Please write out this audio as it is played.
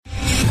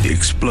The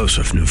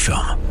explosive new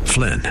film,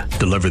 Flynn,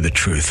 deliver the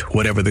truth,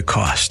 whatever the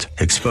cost.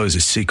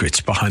 Exposes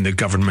secrets behind the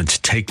government's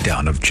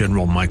takedown of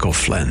General Michael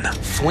Flynn.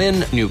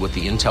 Flynn knew what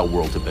the intel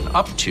world had been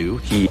up to.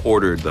 He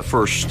ordered the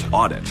first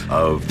audit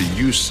of the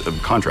use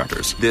of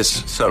contractors.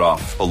 This set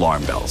off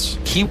alarm bells.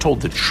 He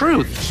told the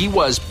truth. He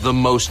was the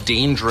most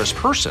dangerous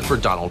person for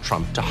Donald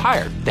Trump to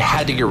hire. They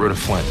had to get rid of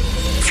Flynn.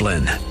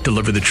 Flynn,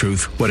 deliver the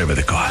truth, whatever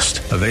the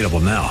cost. Available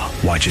now.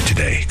 Watch it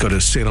today. Go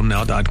to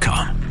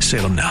salemnow.com.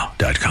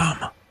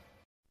 salemnow.com.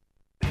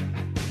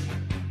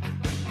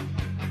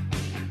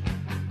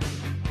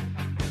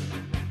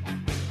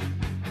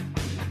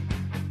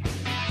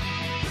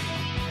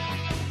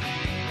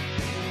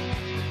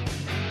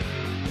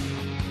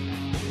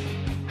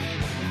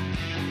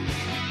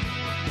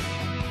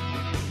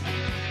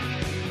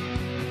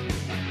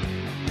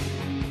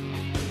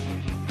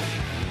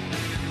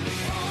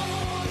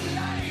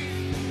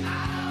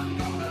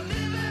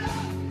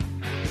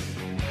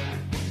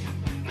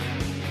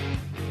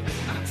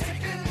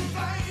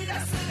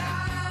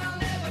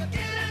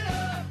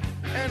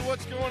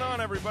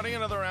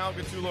 Another Al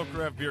Gattullo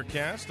Craft Beer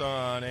Cast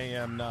on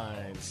AM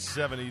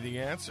 970 The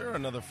Answer.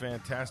 Another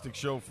fantastic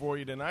show for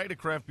you tonight.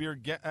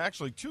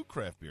 Actually, two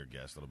craft beer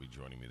guests that'll be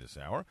joining me this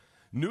hour.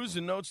 News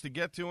and notes to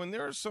get to, and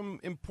there are some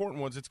important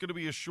ones. It's going to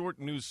be a short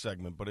news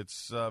segment, but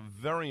it's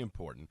very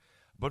important.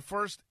 But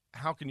first,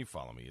 how can you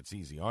follow me? It's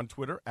easy. On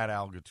Twitter, at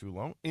Al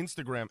Gattullo.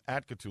 Instagram,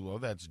 at Gattullo.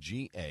 That's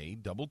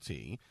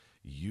GATTULLO.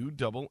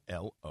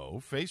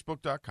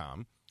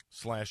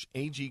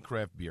 Facebook.com/AG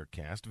Craft Beer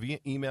Cast, via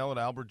email at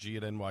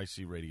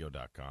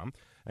albertg@nycradio.com.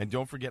 And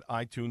don't forget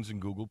iTunes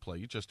and Google Play.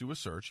 You just do a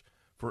search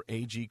for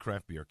AG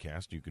Craft Beer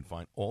Cast. You can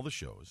find all the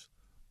shows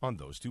on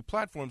those two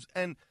platforms.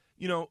 And,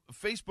 you know,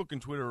 Facebook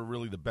and Twitter are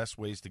really the best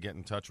ways to get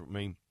in touch with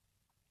me.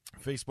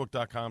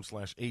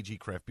 Facebook.com/AG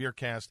Craft Beer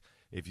Cast.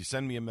 If you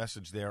send me a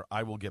message there,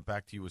 I will get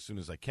back to you as soon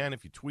as I can.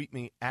 If you tweet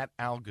me at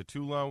Al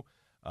Gattullo,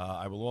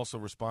 I will also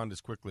respond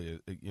as quickly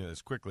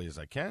as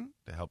I can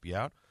to help you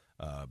out.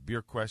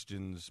 Beer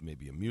questions,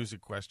 maybe a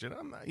music question.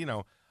 I'm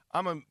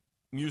a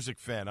music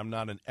fan. I'm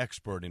not an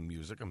expert in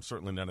music. I'm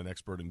certainly not an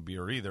expert in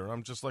beer either.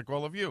 I'm just like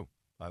all of you.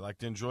 I like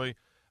to enjoy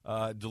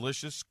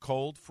delicious,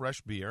 cold,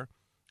 fresh beer,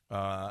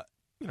 on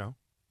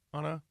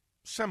a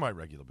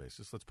semi-regular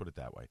basis. Let's put it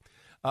that way.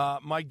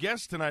 My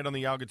guest tonight on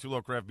the Al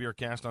Gattullo Craft Beer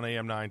Cast on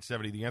AM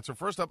 970 The Answer.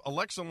 First up,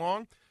 Alexa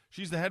Long.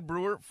 She's the head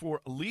brewer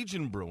for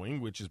Legion Brewing,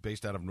 which is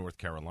based out of North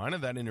Carolina.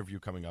 That interview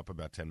coming up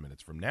about 10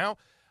 minutes from now.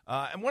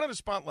 And wanted to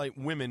spotlight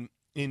women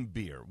in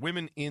beer,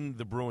 women in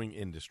the brewing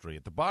industry.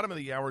 At the bottom of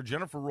the hour,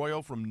 Jennifer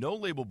Royal from No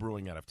Label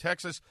Brewing out of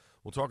Texas.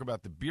 We'll talk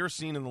about the beer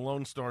scene in the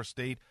Lone Star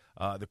State,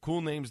 the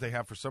cool names they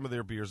have for some of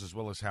their beers, as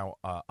well as how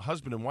a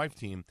husband and wife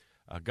team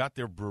got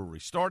their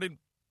brewery started.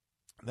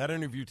 That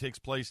interview takes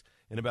place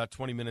in about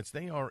 20 minutes.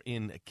 They are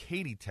in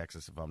Katy,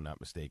 Texas, if I'm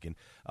not mistaken.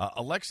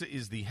 Alexa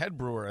is the head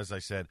brewer, as I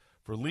said,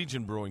 for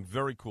Legion Brewing.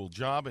 Very cool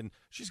job, and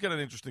she's got an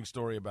interesting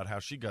story about how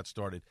she got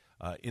started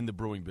in the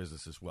brewing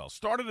business as well.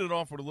 Started it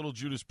off with a little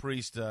Judas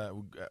Priest.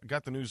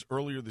 Got the news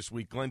earlier this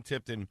week. Glenn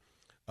Tipton,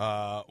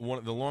 one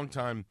of the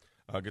longtime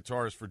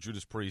guitarist for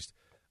Judas Priest,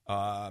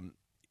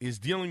 is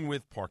dealing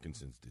with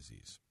Parkinson's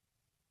disease.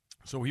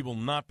 So he will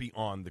not be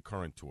on the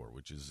current tour,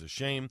 which is a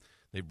shame.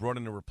 They brought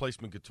in a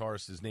replacement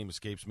guitarist. His name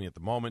escapes me at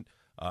the moment.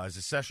 As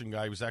a session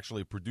guy, he was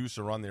actually a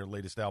producer on their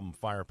latest album,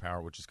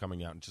 Firepower, which is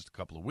coming out in just a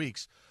couple of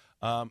weeks.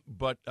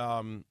 But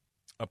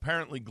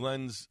apparently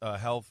Glenn's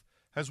health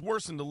has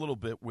worsened a little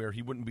bit where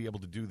he wouldn't be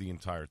able to do the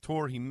entire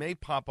tour. He may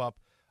pop up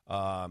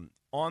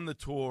on the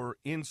tour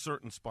in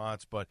certain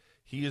spots, but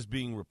he is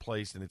being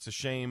replaced, and it's a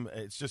shame.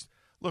 It's just,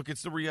 look,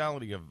 it's the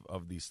reality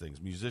of these things.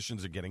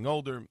 Musicians are getting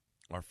older.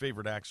 Our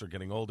favorite acts are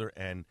getting older,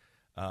 and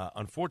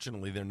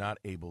unfortunately,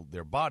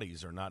 their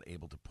bodies are not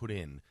able to put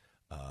in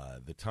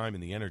the time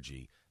and the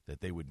energy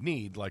that they would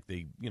need like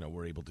they,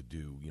 were able to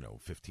do,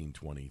 15,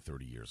 20,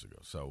 30 years ago.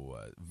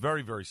 So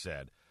very, very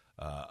sad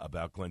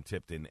about Glenn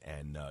Tipton,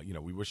 and,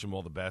 we wish him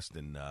all the best,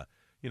 and,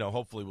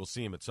 hopefully we'll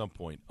see him at some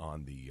point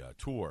on the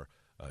tour,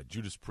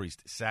 Judas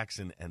Priest,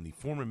 Saxon, and the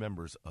former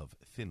members of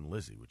Thin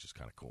Lizzy, which is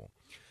kind of cool.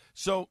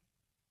 So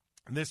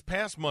this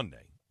past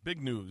Monday,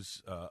 big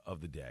news of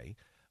the day,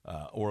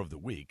 or of the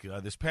week.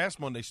 This past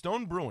Monday,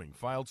 Stone Brewing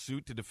filed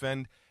suit to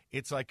defend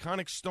its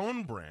iconic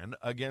Stone brand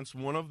against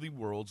one of the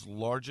world's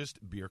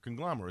largest beer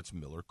conglomerates,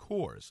 Miller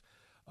Coors.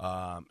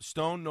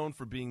 Stone, known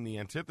for being the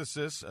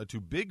antithesis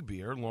to big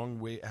beer,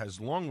 has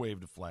long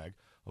waved a flag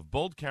of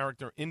bold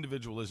character,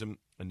 individualism,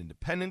 and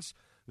independence.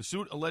 The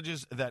suit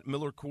alleges that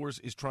Miller Coors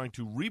is trying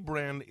to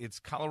rebrand its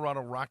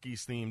Colorado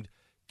Rockies-themed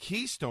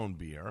Keystone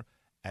beer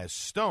as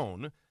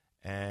Stone.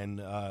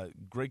 And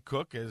Greg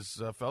Cook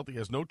has felt he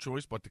has no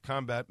choice but to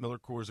combat Miller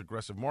Coors'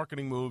 aggressive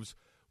marketing moves,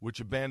 which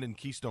abandoned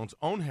Keystone's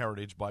own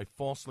heritage by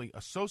falsely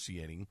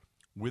associating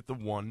with the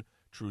one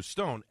true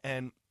Stone.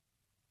 And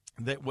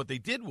what they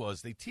did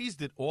was they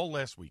teased it all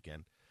last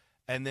weekend,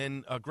 and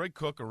then Greg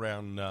Cook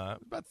around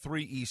about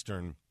 3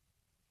 Eastern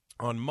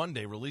on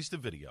Monday released a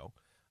video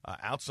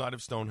outside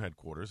of Stone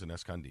headquarters in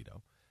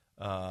Escondido.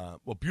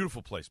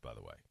 Beautiful place, by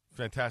the way.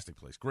 Fantastic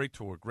place. Great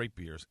tour, great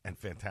beers, and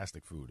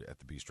fantastic food at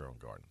the Bistro and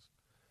Gardens.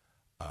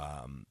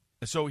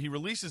 So he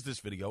releases this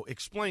video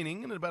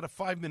explaining, in about a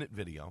 5-minute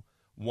video,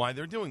 why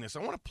they're doing this. I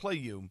want to play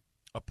you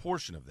a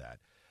portion of that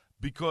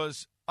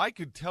because I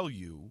could tell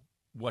you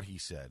what he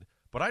said,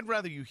 but I'd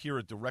rather you hear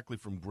it directly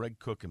from Greg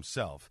Cook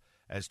himself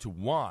as to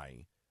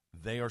why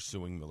they are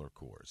suing Miller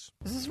Coors.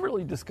 This is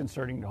really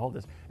disconcerting to hold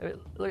this.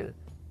 Look at it.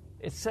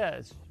 It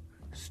says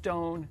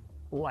Stone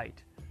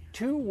Light.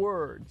 2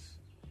 words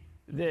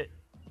that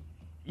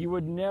you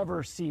would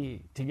never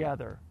see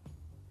together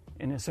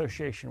in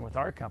association with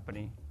our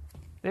company.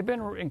 They've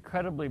been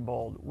incredibly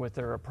bold with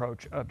their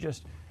approach of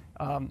just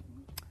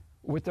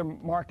with their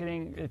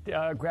marketing,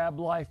 grab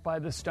life by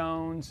the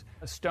Stones,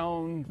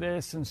 Stone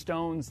this and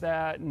Stones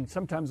that, and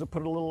sometimes they'll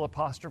put a little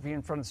apostrophe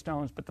in front of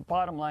Stones. But the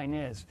bottom line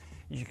is,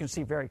 as you can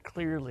see very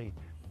clearly,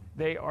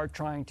 they are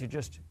trying to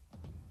just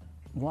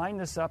line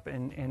this up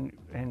and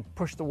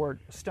push the word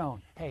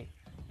Stone. Hey,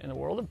 in the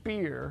world of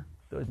beer,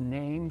 the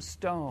name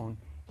Stone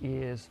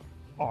is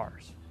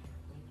ours.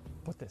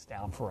 Put this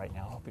down for right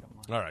now. I hope you don't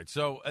mind. All right,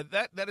 so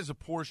that is a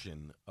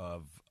portion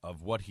of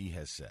what he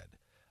has said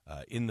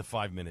in the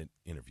 5-minute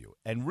interview.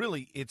 And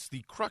really, it's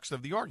the crux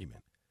of the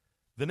argument.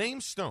 The name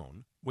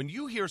Stone, when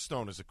you hear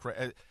Stone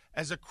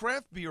as a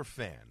craft beer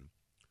fan,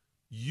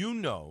 you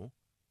know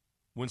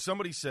when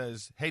somebody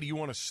says, hey, do you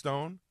want a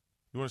Stone?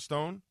 You want a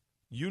Stone?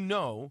 You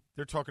know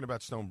they're talking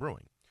about Stone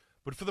Brewing.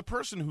 But for the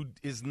person who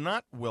is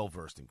not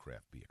well-versed in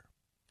craft beer,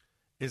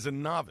 is a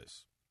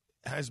novice,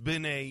 has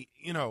been a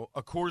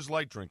Coors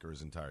Light drinker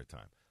his entire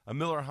time, a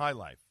Miller High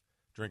Life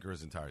drinker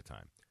his entire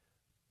time,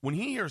 when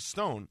he hears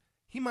Stone,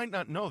 he might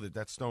not know that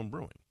that's Stone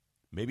Brewing.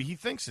 Maybe he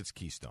thinks it's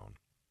Keystone.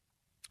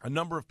 A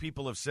number of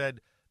people have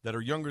said that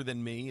are younger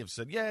than me have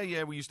said,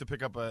 yeah, we used to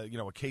pick up a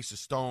case of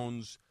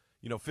Stones,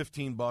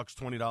 $15,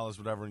 $20,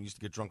 whatever, and used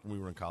to get drunk when we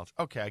were in college.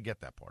 Okay, I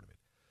get that part of it.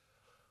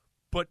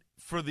 But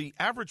for the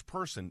average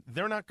person,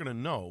 they're not going to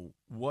know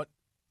what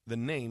the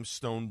name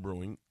Stone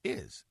Brewing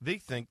is. They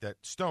think that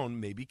Stone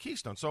may be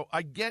Keystone. So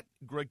I get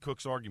Greg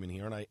Cook's argument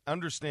here, and I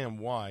understand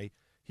why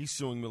he's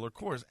suing Miller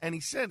Coors. And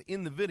he said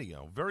in the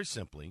video, very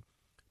simply,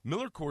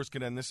 Miller Coors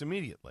can end this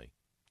immediately.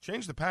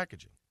 Change the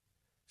packaging.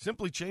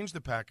 Simply change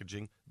the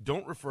packaging.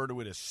 Don't refer to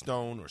it as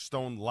Stone or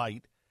Stone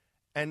Light,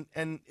 and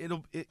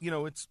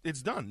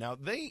it's done. Now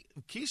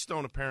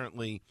Keystone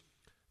apparently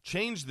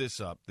changed this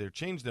up. They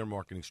changed their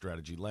marketing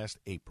strategy last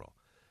April.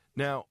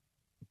 Now,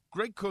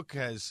 Greg Cook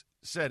has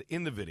said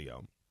in the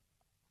video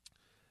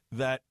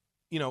that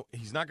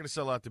he's not going to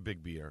sell out to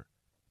Big Beer.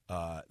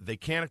 They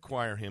can't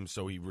acquire him,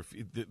 so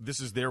this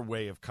is their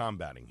way of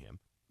combating him.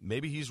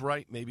 Maybe he's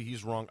right, maybe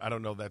he's wrong. I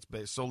don't know. That's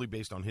solely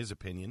based on his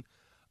opinion.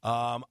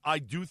 I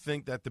do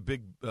think that the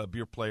big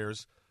beer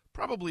players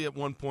probably at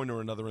one point or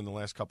another in the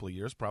last couple of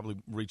years probably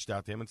reached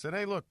out to him and said,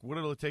 hey, look, what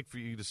will it take for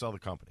you to sell the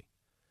company?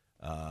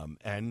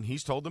 And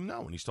he's told them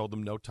no, and he's told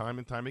them no time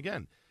and time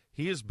again.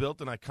 He has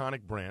built an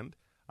iconic brand.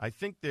 I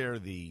think they're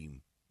the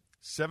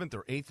 7th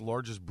or 8th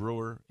largest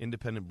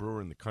independent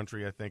brewer in the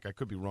country, I think. I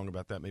could be wrong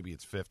about that. Maybe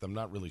it's 5th. I'm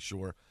not really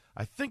sure.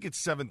 I think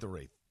it's 7th or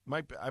 8th.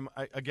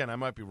 I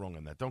might be wrong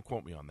on that. Don't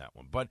quote me on that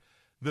one. But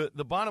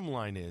the bottom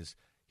line is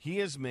he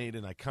has made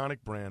an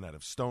iconic brand out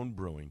of Stone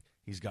Brewing.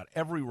 He's got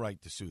every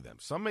right to sue them.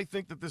 Some may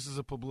think that this is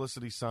a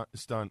publicity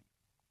stunt.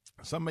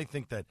 Some may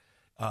think that,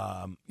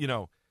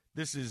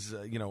 this is,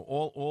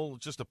 all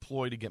just a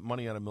ploy to get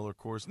money out of Miller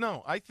Coors.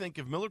 No, I think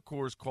if Miller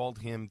Coors called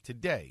him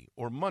today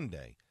or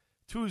Monday,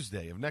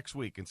 Tuesday of next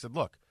week and said,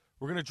 look,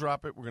 we're going to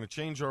drop it. We're going to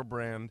change our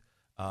brand.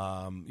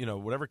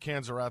 Whatever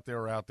cans are out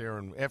there.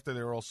 And after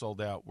they're all sold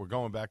out, we're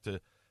going back to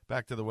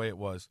the way it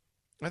was.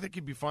 I think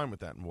he'd be fine with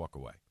that and walk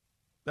away.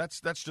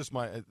 That's just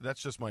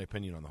my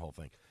opinion on the whole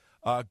thing.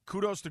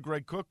 Kudos to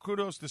Greg Cook.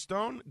 Kudos to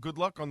Stone. Good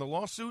luck on the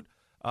lawsuit.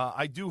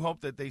 I do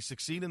hope that they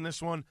succeed in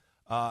this one.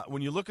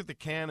 When you look at the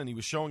can, and he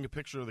was showing a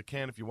picture of the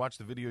can, if you watch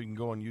the video, you can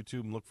go on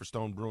YouTube and look for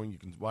Stone Brewing. You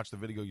can watch the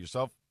video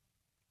yourself.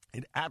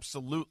 It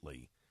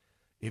absolutely,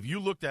 if you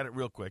looked at it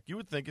real quick, you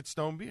would think it's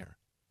Stone beer.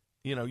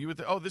 You would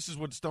think, oh, this is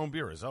what Stone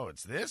beer is. Oh,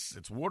 it's this?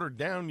 It's watered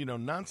down,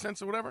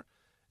 nonsense or whatever?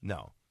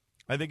 No.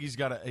 I think he's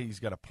got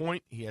a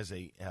point. He has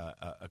a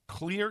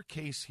clear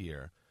case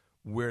here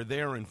where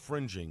they're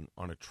infringing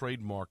on a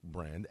trademark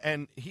brand.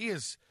 And he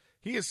has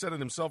said it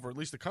himself, or at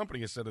least the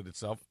company has said it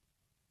itself.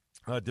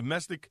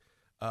 Domestic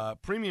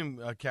premium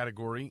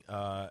category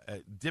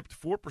dipped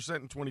 4%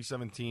 in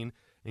 2017,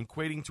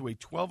 equating to a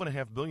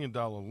 $12.5 billion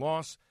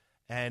loss.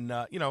 And,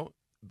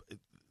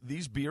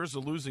 these beers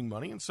are losing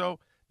money, and so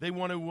they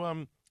want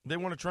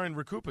to try and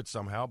recoup it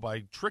somehow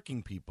by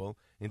tricking people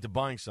into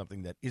buying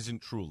something that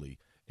isn't truly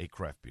a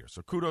craft beer.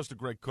 So kudos to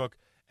Greg Cook,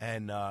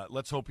 and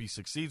let's hope he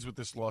succeeds with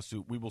this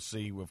lawsuit. We will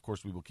see. Of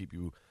course, we will keep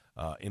you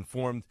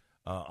informed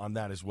on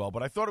that as well.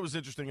 But I thought it was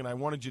interesting, and I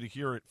wanted you to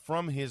hear it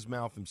from his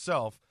mouth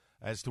himself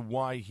as to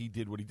why he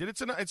did what he did.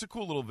 It's a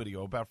cool little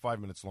video, about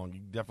 5 minutes long. You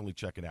can definitely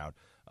check it out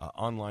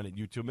online at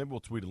YouTube. Maybe we'll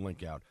tweet a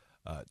link out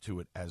to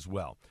it as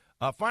well.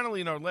 Finally,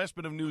 in our last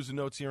bit of news and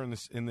notes here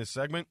in this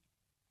segment,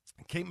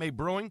 Cape May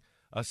Brewing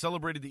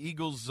celebrated the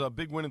Eagles'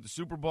 big win at the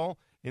Super Bowl.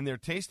 in their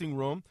tasting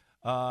room.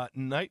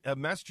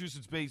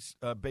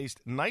 Massachusetts-based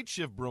Night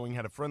Shift Brewing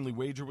had a friendly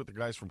wager with the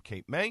guys from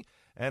Cape May.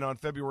 And on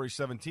February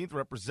 17th,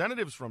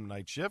 representatives from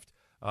Night Shift,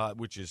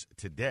 which is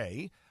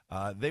today,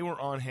 they were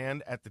on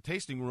hand at the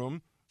tasting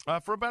room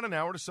for about an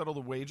hour to settle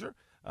the wager.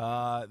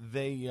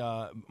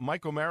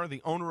 Mike O'Mara,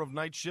 the owner of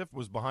Night Shift,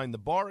 was behind the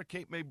bar at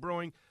Cape May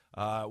Brewing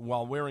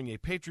while wearing a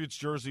Patriots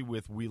jersey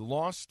with "We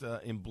Lost"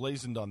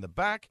 emblazoned on the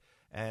back.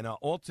 And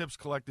all tips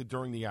collected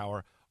during the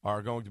hour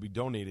are going to be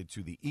donated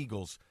to the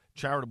Eagles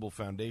Charitable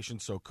Foundation.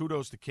 So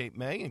kudos to Cape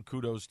May and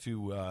kudos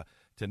to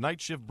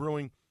Night Shift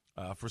Brewing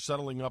for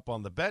settling up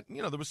on the bet.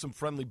 You know, there was some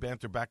friendly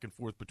banter back and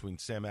forth between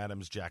Sam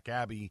Adams, Jack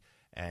Abbey,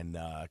 and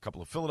a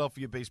couple of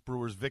Philadelphia-based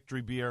brewers,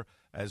 Victory Beer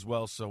as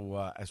well.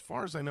 So as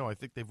far as I know, I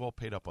think they've all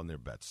paid up on their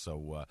bets.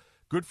 So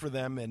good for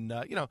them. And,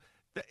 you know,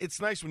 it's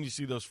nice when you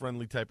see those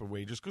friendly type of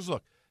wagers because,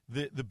 look,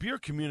 the beer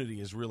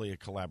community is really a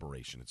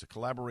collaboration. It's a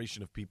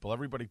collaboration of people.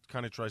 Everybody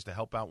kind of tries to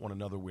help out one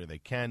another where they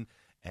can,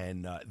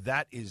 and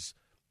that is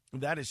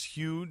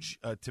huge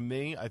to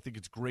me. I think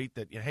it's great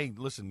that, hey,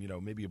 listen, you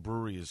know, maybe a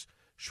brewery is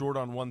short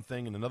on one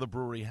thing and another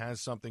brewery has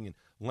something and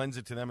lends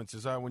it to them and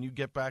says, when you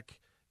get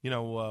back, you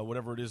know,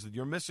 whatever it is that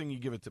you're missing, you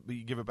give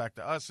it back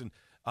to us. And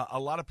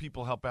a lot of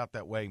people help out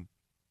that way,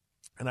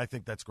 and I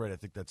think that's great. I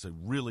think that's a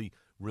really,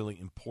 really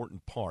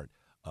important part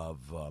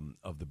of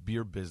the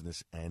beer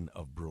business and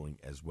of brewing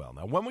as well.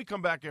 Now, when we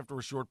come back after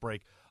a short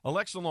break,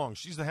 Alexa Long,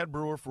 she's the head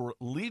brewer for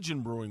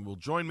Legion Brewing, will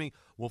join me.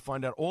 We'll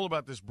find out all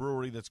about this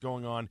brewery that's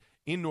going on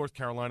in North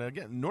Carolina.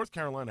 Again, North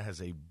Carolina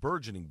has a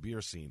burgeoning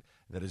beer scene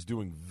that is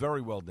doing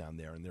very well down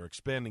there, and they're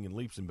expanding in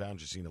leaps and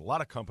bounds. You've seen a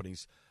lot of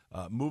companies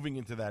moving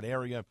into that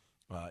area,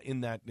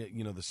 in that,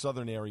 you know, the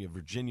southern area,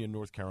 Virginia,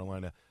 North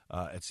Carolina,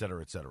 et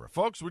cetera, et cetera.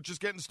 Folks, we're just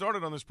getting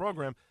started on this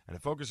program, and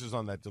it focuses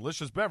on that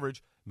delicious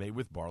beverage made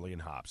with barley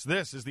and hops.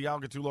 This is the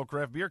Al Gattullo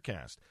Craft Beer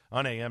Cast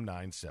on AM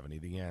 970,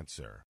 The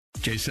Answer.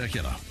 Jay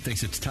Sekulow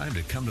thinks it's time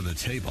to come to the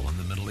table in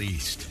the Middle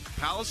East.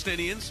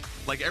 Palestinians,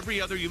 like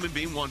every other human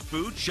being, want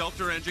food,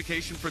 shelter,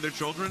 education for their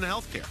children, and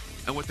health care.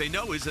 And what they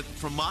know is that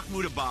from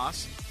Mahmoud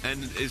Abbas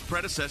and his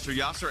predecessor,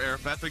 Yasser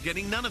Arafat, they're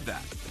getting none of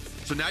that.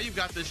 So now you've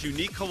got this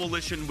unique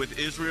coalition with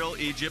Israel,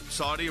 Egypt,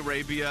 Saudi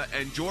Arabia,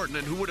 and Jordan,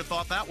 and who would have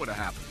thought that would have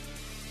happened?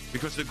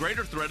 Because the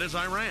greater threat is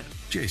Iran.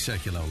 Jay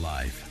Sekulow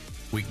Live,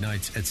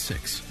 weeknights at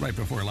 6, right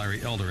before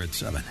Larry Elder at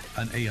 7,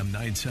 on AM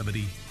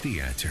 970,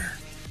 The Answer.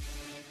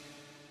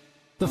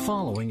 The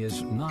following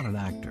is not an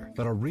actor,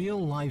 but a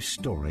real-life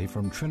story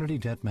from Trinity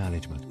Debt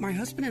Management. My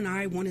husband and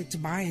I wanted to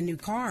buy a new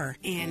car,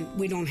 and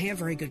we don't have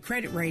very good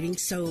credit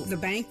ratings, so the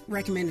bank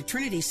recommended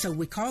Trinity, so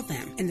we called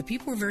them. And the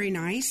people were very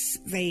nice.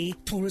 They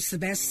told us the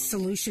best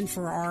solution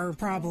for our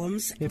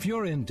problems. If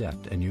you're in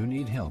debt and you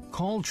need help,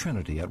 call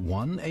Trinity at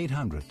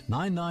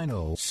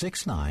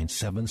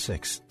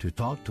 1-800-990-6976 to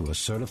talk to a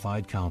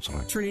certified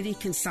counselor. Trinity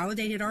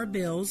consolidated our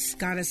bills,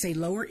 got us a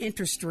lower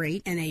interest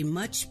rate, and a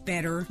much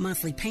better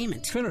monthly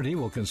payment. Trinity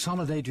will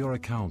consolidate your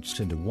accounts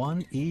into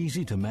one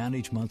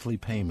easy-to-manage monthly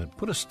payment,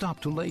 put a stop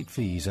to late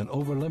fees and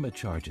over-limit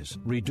charges,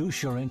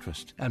 reduce your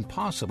interest, and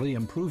possibly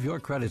improve your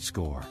credit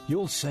score.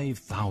 You'll save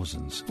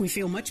thousands. We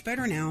feel much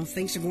better now.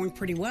 Things are going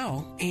pretty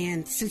well.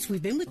 And since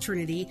we've been with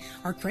Trinity,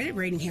 our credit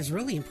rating has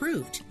really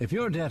improved. If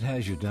your debt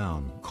has you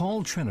down,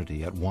 call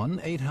Trinity at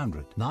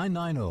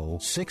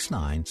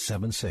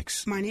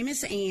 1-800-990-6976. My name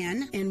is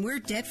Ann, and we're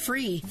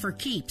debt-free for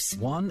keeps.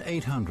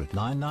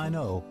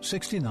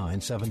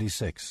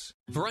 1-800-990-6976.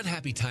 For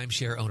unhappy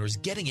timeshare owners,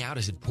 getting out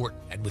is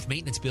important, and with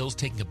maintenance bills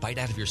taking a bite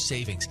out of your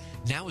savings,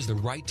 now is the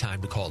right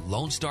time to call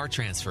Lone Star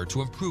Transfer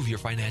to improve your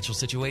financial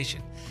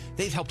situation.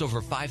 They've helped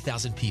over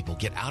 5,000 people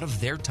get out of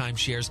their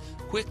timeshares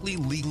quickly,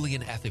 legally,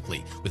 and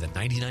ethically with a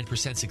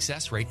 99%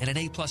 success rate and an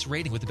A-plus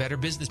rating with the Better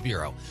Business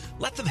Bureau.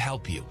 Let them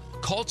help you.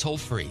 Call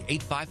toll-free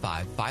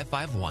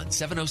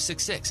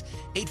 855-551-7066,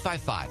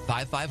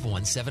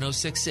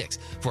 855-551-7066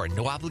 for a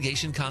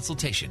no-obligation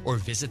consultation, or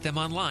visit them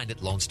online at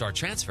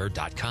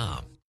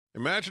LoneStarTransfer.com.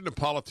 Imagine a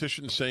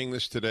politician saying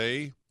this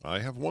today.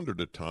 I have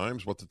wondered at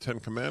times what the Ten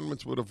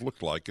Commandments would have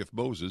looked like if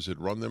Moses had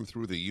run them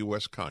through the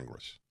U.S.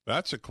 Congress.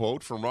 That's a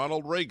quote from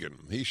Ronald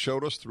Reagan. He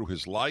showed us through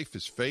his life,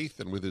 his faith,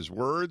 and with his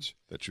words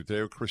that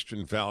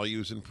Judeo-Christian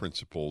values and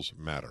principles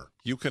matter.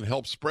 You can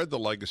help spread the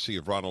legacy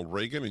of Ronald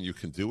Reagan, and you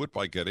can do it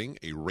by getting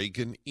a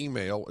Reagan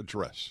email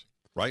address.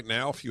 Right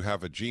now, if you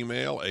have a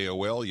Gmail,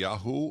 AOL,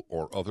 Yahoo,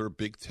 or other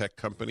big tech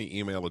company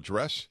email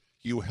address,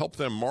 you help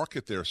them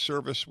market their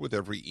service with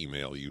every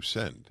email you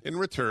send. In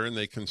return,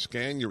 they can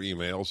scan your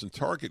emails and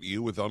target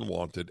you with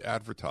unwanted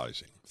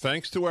advertising.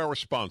 Thanks to our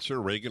sponsor,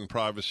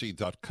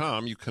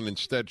 ReaganPrivacy.com, you can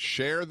instead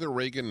share the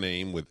Reagan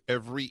name with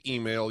every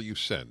email you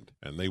send,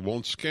 and they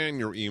won't scan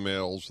your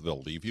emails,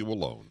 they'll leave you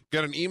alone.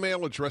 Get an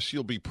email address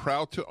you'll be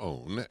proud to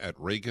own at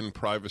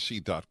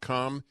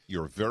ReaganPrivacy.com.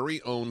 Your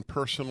very own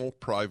personal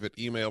private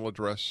email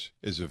address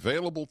is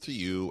available to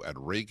you at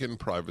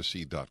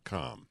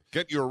ReaganPrivacy.com.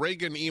 Get your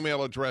Reagan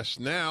email address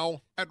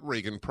now at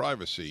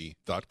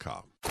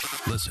ReaganPrivacy.com.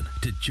 Listen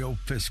to Joe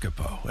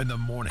Piscopo in the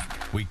morning,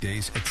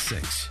 weekdays at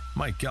 6.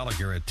 Mike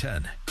Gallagher at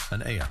 10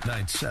 on AM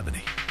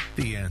 970.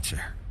 The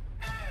Answer.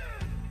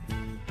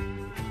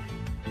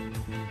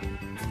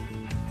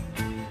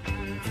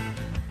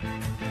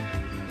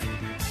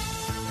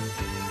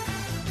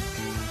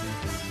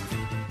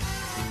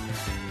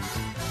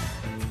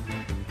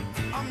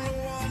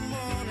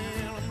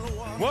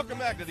 Welcome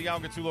back to the Al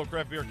Gattullo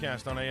Craft Beer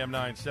Cast on AM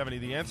 970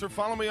 The Answer.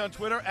 Follow me on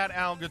Twitter at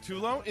Al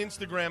Gattullo,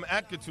 Instagram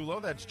at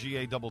Gattullo, that's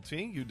Gattullo,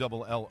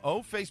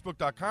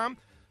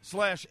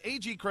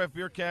 Facebook.com/AG Craft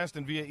Beer Cast,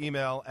 and via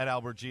email at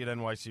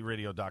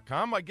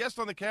albertg@nycradio.com. My guest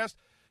on the cast,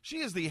 she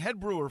is the head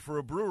brewer for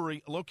a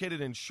brewery located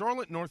in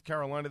Charlotte, North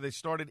Carolina. They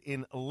started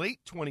in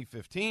late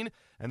 2015,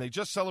 and they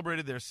just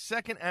celebrated their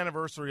second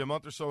anniversary a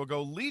month or so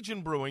ago.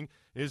 Legion Brewing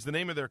is the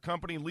name of their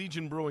company.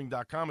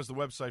 LegionBrewing.com is the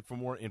website for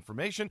more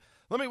information.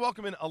 Let me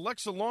welcome in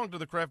Alexa Long to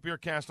the Craft Beer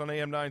Cast on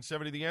AM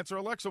 970 The Answer.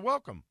 Alexa,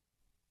 welcome.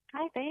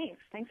 Hi, thanks.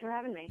 Thanks for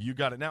having me. You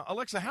got it. Now,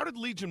 Alexa, how did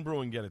Legion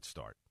Brewing get its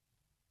start?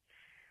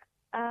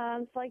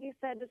 So like you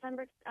said,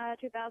 December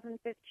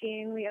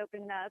 2015, we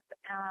opened up.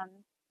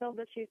 Phil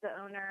Butchie's the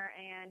owner,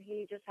 and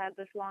he just had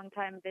this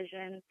long-time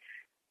vision,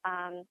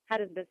 had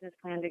his business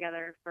plan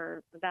together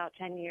for about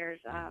 10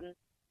 years, and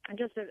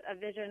just a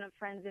vision of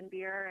friends in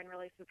beer and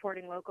really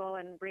supporting local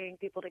and bringing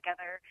people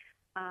together.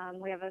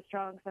 We have a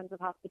strong sense of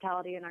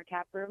hospitality in our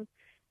tap room,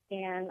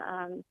 and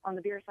on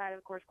the beer side,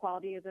 of course,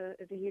 quality is a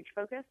huge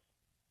focus,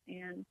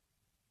 and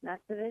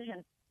that's the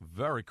vision.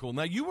 Very cool.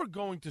 Now, you were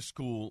going to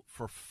school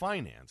for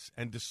finance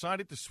and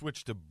decided to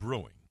switch to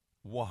brewing.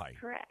 Why?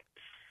 Correct.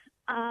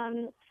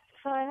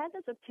 So I had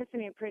this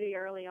epiphany pretty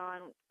early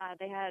on.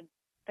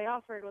 They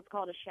offered what's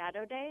called a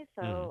shadow day.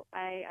 So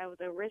I was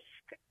a risk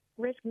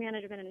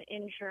management and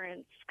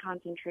insurance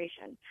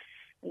concentration.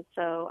 And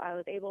so I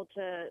was able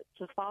to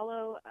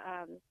follow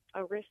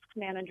a risk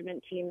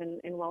management team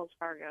in Wells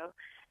Fargo.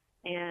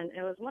 And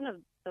it was one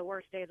of the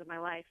worst days of my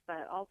life,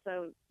 but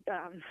also,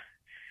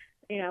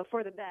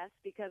 for the best,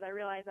 because I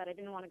realized that I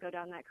didn't want to go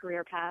down that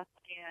career path.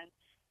 And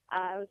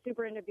I was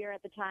super into beer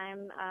at the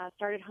time,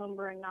 started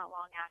homebrewing not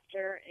long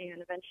after,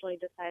 and eventually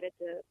decided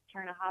to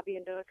turn a hobby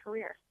into a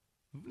career.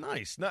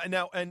 Nice.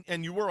 Now,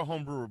 and you were a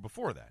home brewer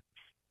before that?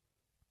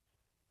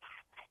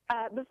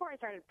 Before I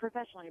started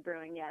professionally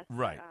brewing, yes.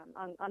 Right.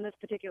 On this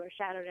particular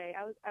shadow day,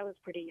 I was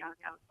pretty young.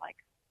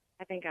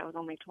 I think I was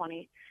only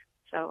 20.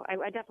 So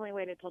I definitely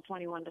waited till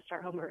 21 to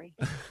start homebrewing.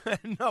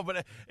 No,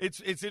 but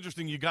it's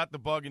interesting. You got the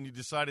bug and you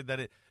decided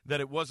that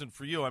it wasn't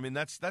for you. I mean,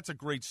 that's a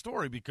great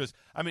story because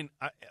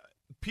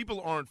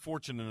people aren't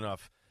fortunate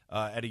enough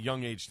at a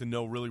young age to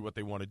know really what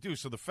they want to do.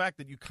 So the fact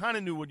that you kind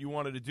of knew what you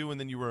wanted to do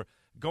and then you were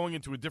going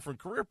into a different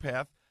career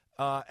path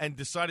and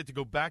decided to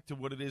go back to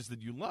what it is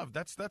that you love,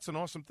 that's an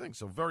awesome thing.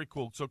 So very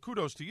cool. So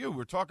kudos to you.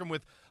 We're talking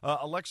with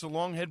Alexa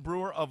Long, head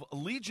brewer of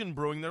Legion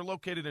Brewing. They're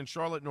located in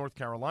Charlotte, North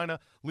Carolina.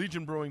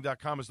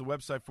 LegionBrewing.com is the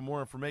website for more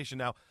information.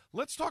 Now,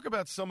 let's talk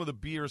about some of the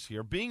beers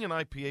here. Being an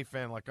IPA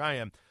fan like I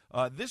am,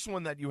 this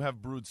one that you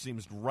have brewed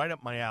seems right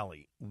up my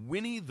alley.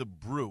 Winnie the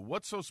Brew.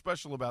 What's so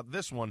special about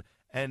this one?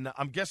 And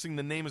I'm guessing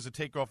the name is a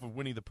takeoff of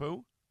Winnie the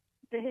Pooh?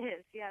 It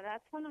is. Yeah,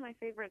 that's one of my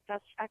favorites.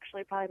 That's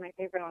actually probably my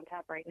favorite on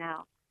tap right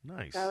now.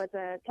 Nice. So it's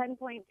a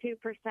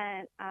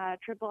 10.2%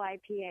 triple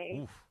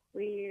IPA. Oof.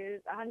 We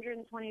use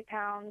 120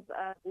 pounds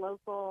of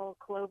local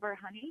clover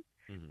honey.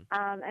 Mm-hmm.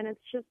 And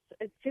it's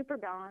super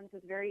balanced.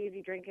 It's very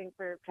easy drinking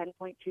for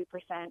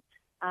 10.2%.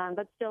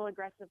 But still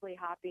aggressively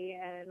hoppy,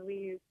 and we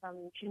use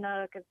some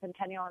Chinook and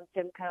Centennial and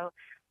Simcoe,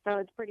 so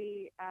it's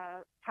pretty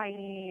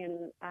tiny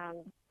and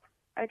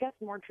I guess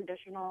more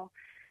traditional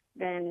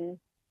than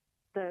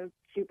the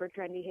super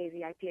trendy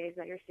hazy IPAs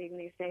that you're seeing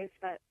these days,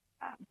 but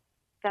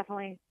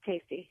definitely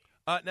tasty.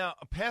 Now,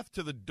 A Path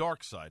to the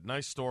Dark Side,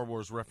 nice Star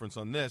Wars reference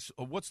on this.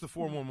 What's the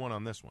 411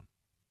 on this one?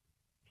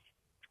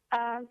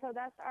 So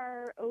that's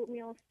our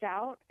oatmeal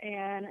stout,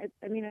 and it's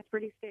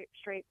pretty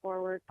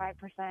straightforward,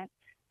 5%.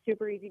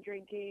 Super easy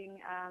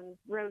drinking,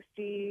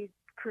 roasty,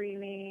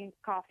 creamy,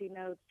 coffee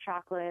notes,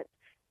 chocolate.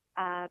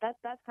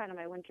 That's kind of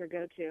my winter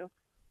go-to.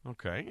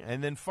 Okay.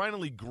 And then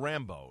finally,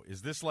 Grambo.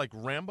 Is this like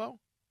Rambo?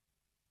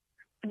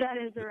 That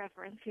is a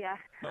reference, yeah.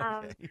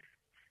 Okay.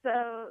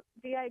 So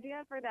the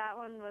idea for that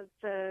one was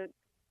to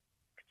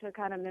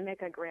kind of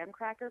mimic a graham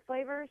cracker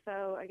flavor.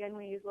 So, again,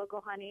 we use local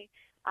honey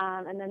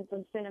and then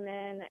some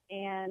cinnamon,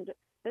 and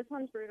this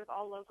one's brewed with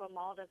all local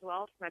malt as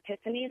well from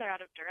Epiphany. They're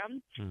out of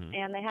Durham,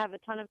 and they have a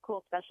ton of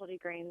cool specialty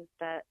grains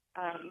that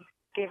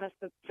gave us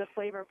the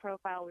flavor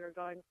profile we were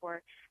going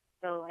for.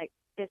 So, like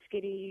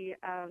biscuity,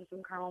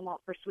 some caramel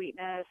malt for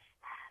sweetness,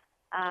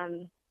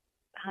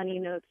 honey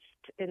notes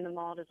in the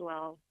malt as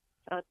well.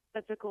 So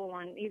that's a cool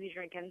one, easy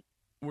drinking.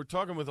 We're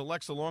talking with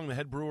Alexa Long, the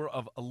head brewer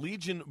of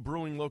Legion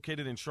Brewing,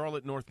 located in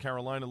Charlotte, North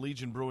Carolina.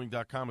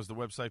 LegionBrewing.com is the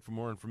website for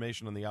more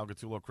information on the Al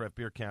Gattullo Craft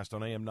Beer Cast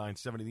on AM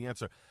 970 The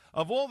Answer.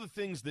 Of all the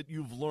things that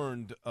you've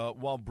learned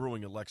while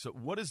brewing, Alexa,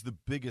 what is the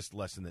biggest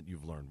lesson that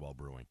you've learned while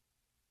brewing?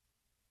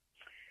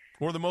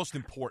 Or the most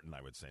important,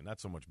 I would say.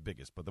 Not so much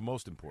biggest, but the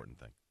most important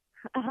thing.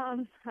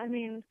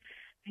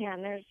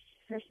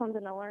 There's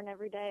something to learn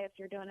every day if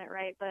you're doing it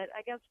right. But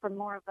I guess from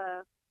more of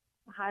a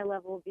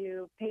high-level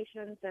view,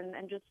 patience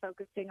and just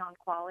focusing on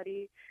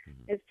quality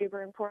is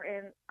super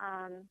important.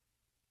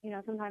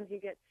 Sometimes you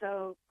get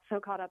so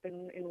caught up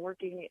in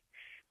working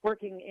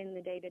in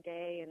the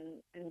day-to-day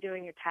and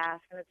doing your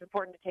task, and it's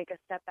important to take a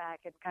step back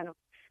and kind of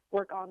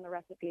work on the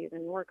recipes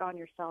and work on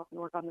yourself and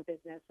work on the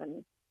business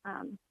and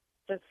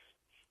just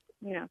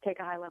take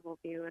a high-level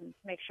view and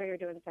make sure you're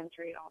doing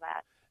sensory and all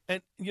that.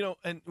 And,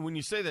 and when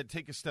you say that,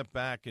 take a step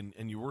back and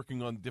you're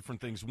working on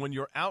different things. When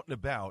you're out and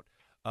about,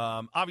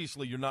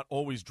 obviously you're not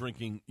always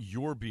drinking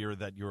your beer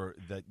that you're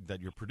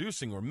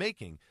producing or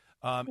making.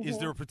 Is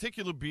there a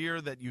particular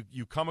beer that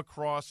you come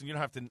across, and you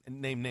don't have to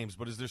name names,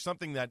 but is there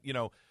something that,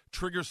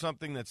 triggers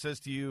something that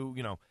says to you,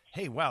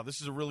 hey, wow, this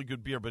is a really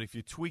good beer, but if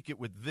you tweak it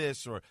with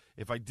this, or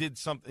if I did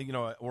something,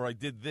 or I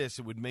did this,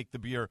 it would make the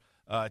beer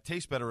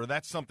taste better, or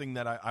that's something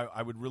that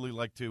I would really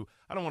like to,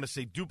 I don't want to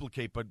say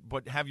duplicate,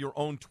 but have your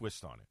own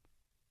twist on it?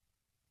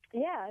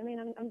 Yeah, I mean,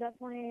 I'm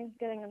definitely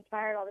getting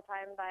inspired all the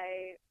time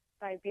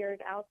by beers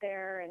out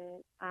there,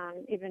 and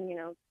even,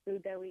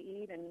 food that we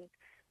eat, and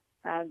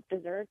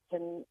desserts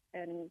and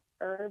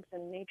herbs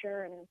and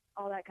nature and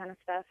all that kind of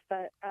stuff.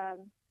 But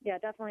yeah,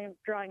 definitely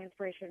drawing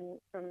inspiration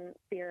from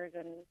beers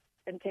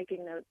and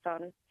taking notes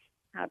on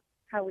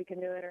how we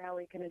can do it, or how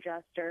we can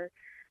adjust, or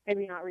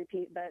maybe not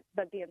repeat,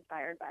 but be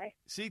inspired by.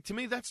 See, to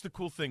me, that's the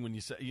cool thing when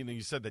you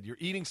said that you're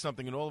eating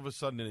something and all of a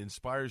sudden it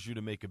inspires you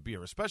to make a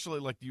beer, especially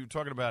like you were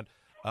talking about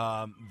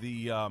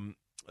the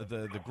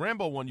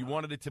Grambo one. You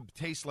wanted it to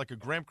taste like a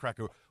graham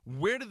cracker.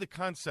 Where did the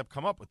concept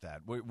come up with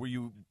that? Were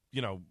you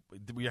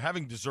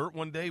having dessert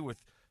one day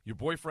with your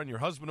boyfriend, your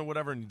husband, or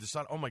whatever, and you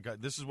decide, oh my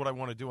God, this is what I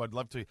want to do. I'd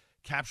love to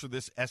capture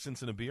this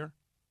essence in a beer?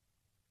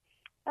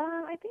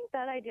 I think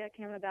that idea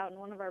came about in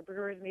one of our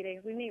brewers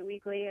meetings. We meet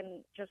weekly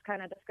and just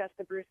kind of discuss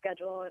the brew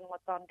schedule and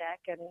what's on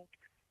deck, and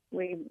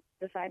we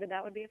decided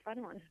that would be a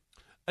fun one.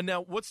 And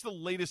now, what's the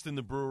latest in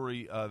the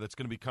brewery that's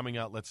going to be coming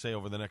out, let's say,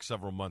 over the next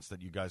several months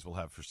that you guys will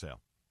have for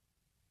sale?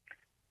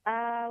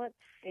 Let's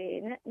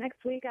see.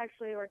 Next week,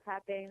 actually, we're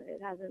tapping.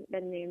 It hasn't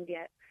been named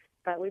yet,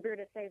 but we brewed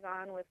a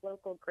Saison with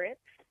local grits,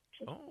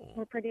 which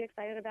we're pretty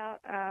excited about.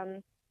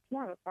 It's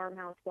more of a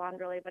farmhouse blonde,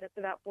 really, but it's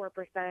about 4%.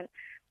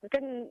 We're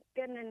getting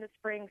into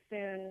spring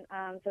soon,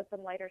 so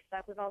some lighter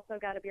stuff. We've also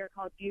got a beer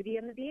called Beauty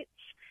and the Beach,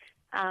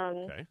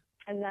 Okay.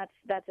 and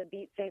that's a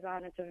beet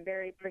Saison. It's a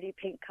very pretty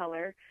pink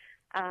color.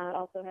 It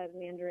also has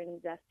mandarin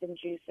zest and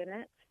juice in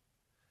it.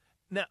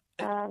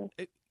 Now,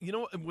 you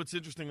know what's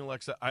interesting,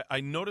 Alexa? I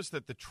noticed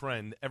that the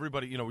trend,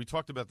 everybody, we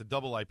talked about the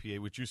double IPA,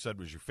 which you said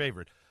was your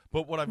favorite.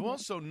 But what I've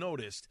also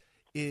noticed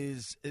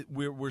is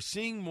we're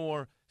seeing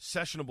more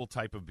sessionable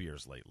type of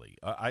beers lately.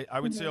 I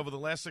would say over the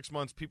last 6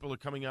 months, people are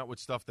coming out with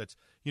stuff that's,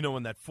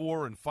 in that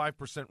 4 and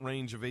 5%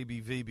 range of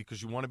ABV,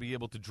 because you want to be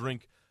able to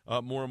drink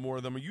more and more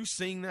of them. Are you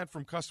seeing that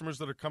from customers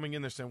that are coming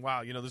in? They're saying,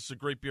 wow, this is a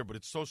great beer, but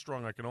it's so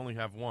strong I can only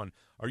have one.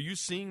 Are you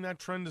seeing that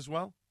trend as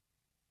well?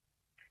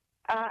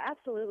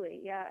 Absolutely,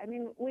 yeah. I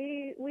mean,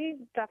 we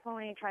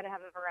definitely try to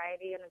have a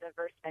variety and a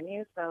diverse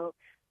menu, so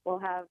we'll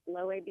have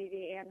low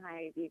ABV and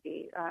high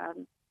ABV,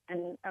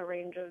 and a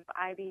range of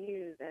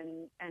IBUs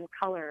and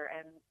color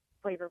and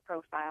flavor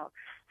profile.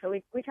 So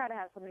we try to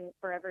have something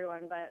for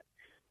everyone, but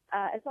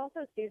it's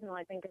also seasonal,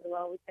 I think, as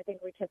well. I think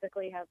we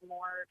typically have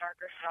more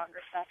darker, stronger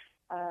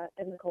stuff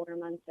in the colder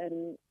months,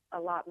 and a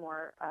lot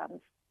more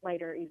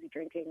lighter, easy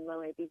drinking,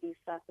 low ABV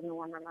stuff in the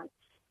warmer months.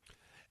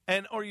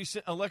 And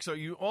Alexa, are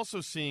you also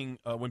seeing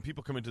when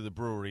people come into the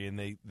brewery and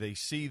they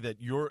see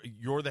that you're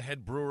the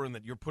head brewer and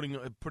that you're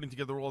putting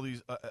together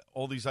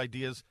all these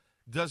ideas?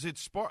 Does it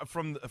spark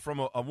from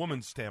a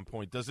woman's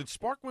standpoint? Does it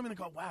spark women to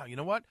go, wow, you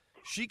know what?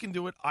 She can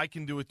do it. I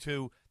can do it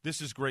too. This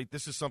is great.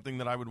 This is something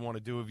that I would want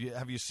to do.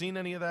 Have you seen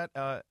any of that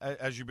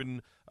as you've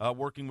been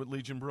working with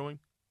Legion Brewing?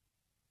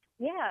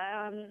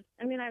 Yeah,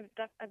 I mean,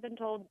 I've been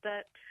told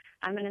that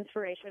I'm an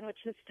inspiration, which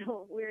is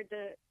still weird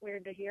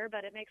to hear,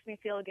 but it makes me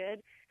feel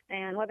good.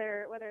 And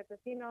whether it's a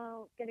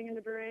female getting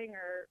into brewing,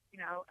 or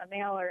a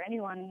male, or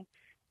anyone,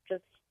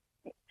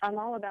 I'm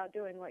all about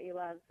doing what you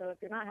love. So if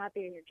you're not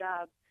happy in your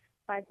job,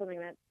 find something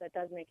that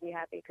does make you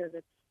happy, because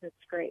it's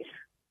great.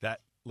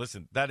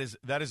 Listen, that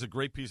is a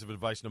great piece of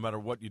advice. No matter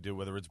what you do,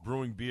 whether it's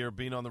brewing beer,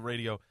 being on the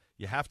radio,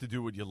 you have to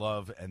do what you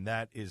love, and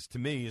that is, to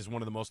me, is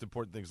one of the most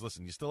important things.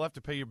 Listen, you still have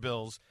to pay your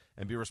bills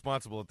and be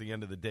responsible at the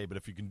end of the day, but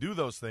if you can do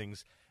those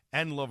things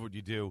and love what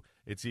you do,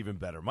 it's even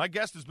better. My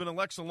guest has been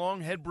Alexa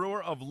Long, head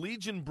brewer of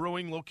Legion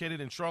Brewing, located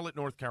in Charlotte,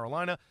 North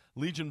Carolina.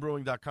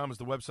 LegionBrewing.com is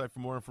the website for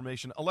more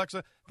information.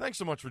 Alexa, thanks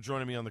so much for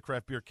joining me on the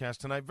Craft Beer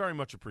Cast tonight. Very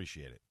much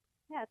appreciate it.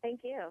 Yeah,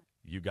 thank you.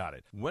 You got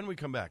it. When we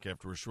come back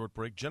after a short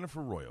break, Jennifer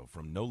Royo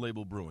from No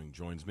Label Brewing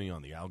joins me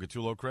on the Al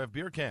Gattullo Craft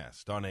Beer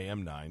Cast on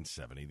AM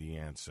 970 The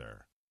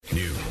Answer.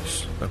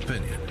 News,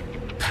 opinion,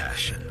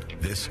 passion.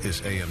 This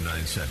is AM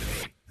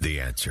 970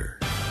 The Answer.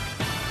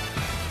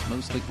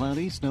 Mostly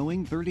cloudy,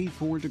 snowing,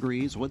 34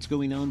 degrees. What's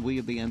going on? We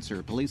have the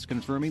answer. Police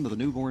confirming that a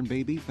newborn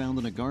baby found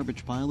in a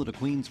garbage pile at a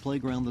Queens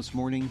playground this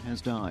morning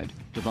has died.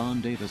 Devon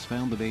Davis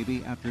found the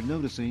baby after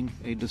noticing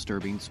a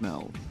disturbing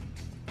smell.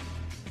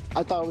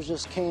 I thought it was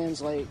just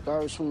cans, like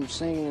garbage from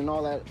singing and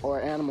all that,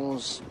 or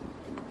animals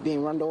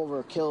being run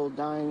over, killed,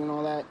 dying, and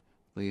all that.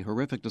 The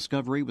horrific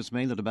discovery was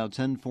made at about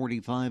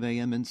 10:45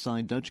 a.m.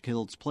 inside Dutch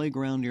Kilt's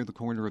playground near the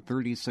corner of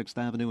 36th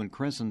Avenue and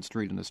Crescent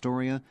Street in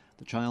Astoria.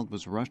 The child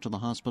was rushed to the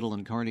hospital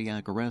in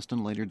cardiac arrest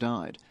and later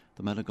died.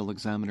 The medical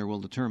examiner will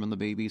determine the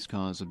baby's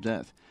cause of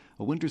death.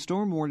 A winter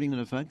storm warning in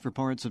effect for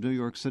parts of New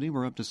York City.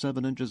 We're up to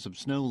 7 inches of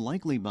snow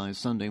likely by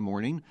Sunday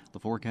morning. The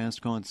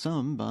forecast caught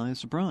some by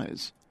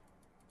surprise.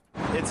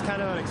 It's kind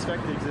of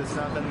unexpected because it's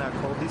not been that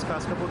cold these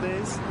past couple of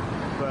days,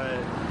 but,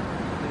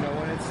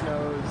 when it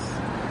snows,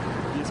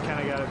 you just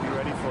kind of got to be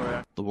ready for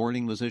it. The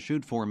warning was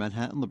issued for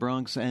Manhattan, the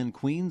Bronx, and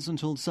Queens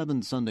until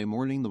 7 Sunday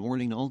morning. The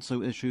warning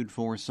also issued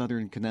for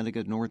southern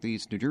Connecticut,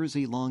 northeast New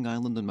Jersey, Long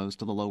Island, and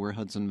most of the lower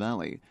Hudson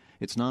Valley.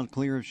 It's not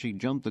clear if she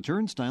jumped the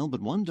turnstile,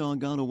 but one dog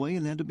got away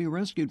and had to be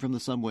rescued from the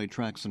subway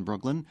tracks in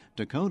Brooklyn.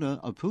 Dakota,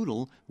 a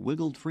poodle,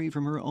 wiggled free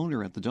from her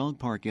owner at the dog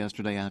park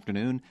yesterday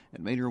afternoon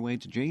and made her way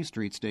to J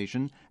Street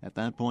Station. At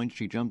that point,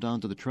 she jumped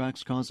onto the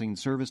tracks, causing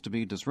service to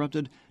be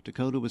disrupted.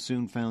 Dakota was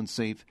soon found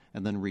safe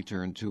and then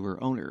returned to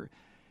her owner.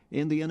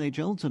 In the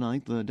NHL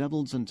tonight, the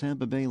Devils and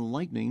Tampa Bay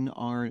Lightning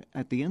are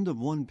at the end of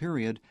one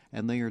period,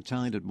 and they are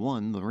tied at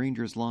 1. The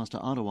Rangers lost to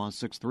Ottawa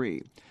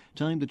 6-3.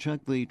 Time to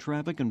check the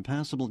traffic and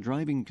passable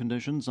driving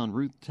conditions on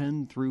Route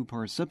 10 through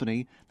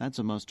Parsippany. That's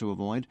a must to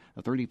avoid.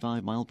 A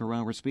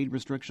 35-mile-per-hour speed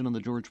restriction on the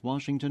George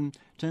Washington,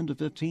 10 to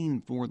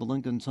 15 for the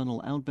Lincoln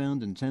Tunnel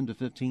outbound, and 10 to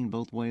 15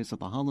 both ways at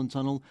the Holland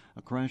Tunnel.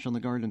 A crash on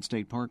the Garden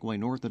State Parkway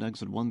north at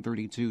exit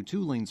 132,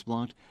 2 lanes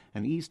blocked,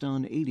 and east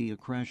on 80, a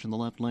crash in the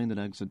left lane at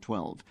exit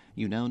 12.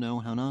 You now know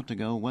how not to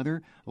go.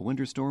 Weather, a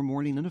winter storm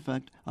warning in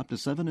effect, up to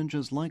 7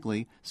 inches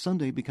likely.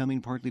 Sunday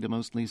becoming partly to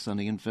mostly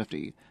sunny and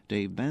 50.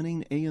 Dave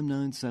Banning, AM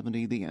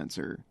 970, The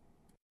Answer.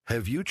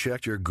 Have you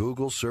checked your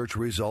Google search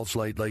results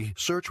lately?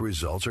 Search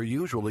results are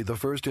usually the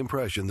first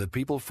impression that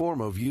people form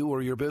of you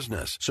or your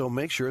business, so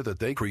make sure that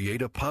they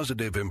create a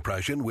positive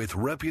impression with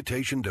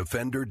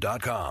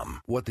ReputationDefender.com.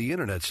 What the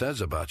internet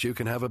says about you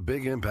can have a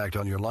big impact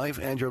on your life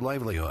and your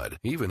livelihood,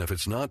 even if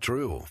it's not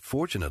true.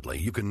 Fortunately,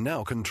 you can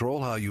now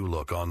control how you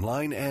look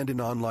online and in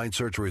online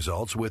search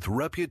results with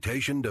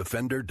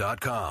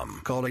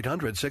ReputationDefender.com. Call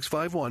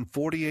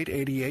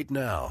 800-651-4888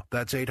 now.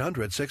 That's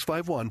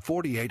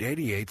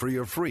 800-651-4888 for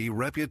your free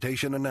reputation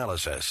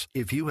analysis.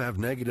 If you have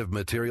negative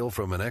material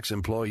from an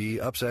ex-employee,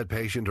 upset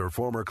patient, or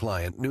former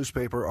client,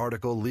 newspaper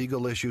article,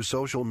 legal issue,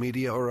 social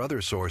media, or other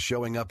source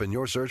showing up in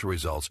your search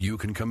results, you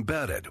can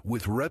combat it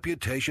with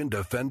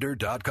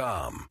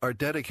ReputationDefender.com. Our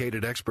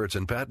dedicated experts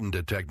in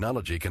patented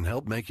technology can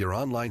help make your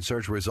online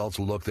search results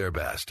look their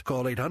best.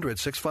 Call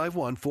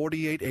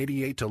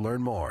 800-651-4888 to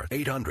learn more.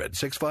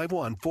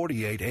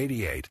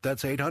 800-651-4888.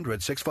 That's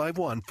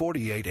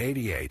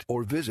 800-651-4888.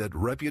 Or visit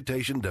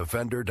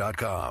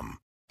ReputationDefender.com.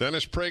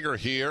 Dennis Prager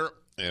here,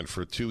 and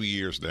for 2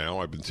 years now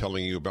I've been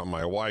telling you about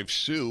my wife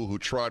Sue, who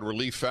tried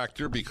Relief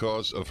Factor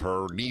because of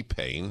her knee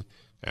pain,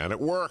 and it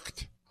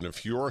worked. And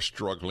if you're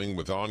struggling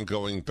with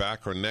ongoing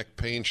back or neck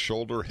pain,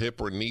 shoulder,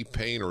 hip, or knee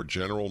pain, or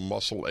general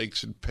muscle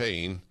aches and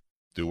pain,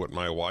 do what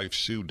my wife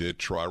Sue did.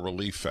 Try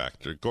Relief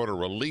Factor. Go to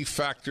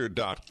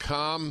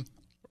ReliefFactor.com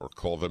or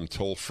call them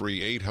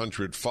toll-free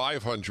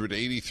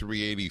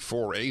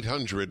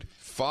 800-500-8384,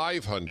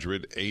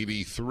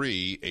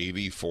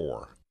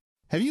 800-500-8384.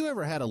 Have you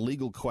ever had a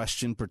legal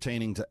question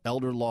pertaining to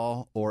elder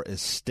law or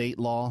estate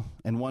law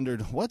and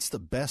wondered what's the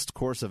best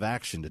course of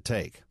action to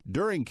take?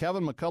 During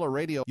Kevin McCullough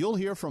Radio, you'll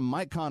hear from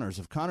Mike Connors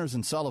of Connors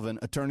 & Sullivan,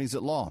 Attorneys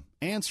at Law,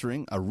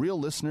 answering a real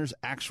listener's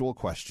actual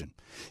question.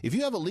 If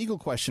you have a legal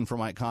question for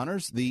Mike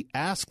Connors, the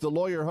Ask the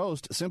Lawyer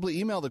host, simply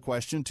email the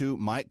question to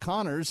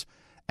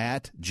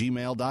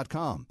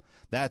mikeconnors@gmail.com.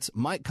 That's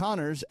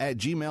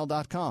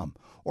mikeconnors@gmail.com.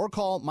 Or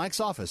call Mike's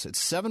office at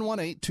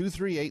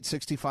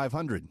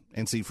 718-238-6500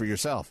 and see for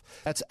yourself.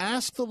 That's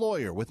Ask the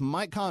Lawyer with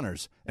Mike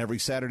Connors every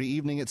Saturday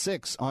evening at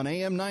 6 on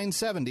AM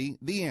 970,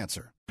 The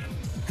Answer.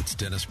 It's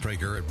Dennis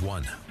Prager at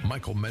 1,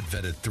 Michael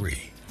Medved at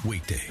 3,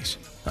 weekdays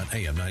on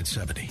AM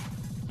 970,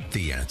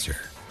 The Answer.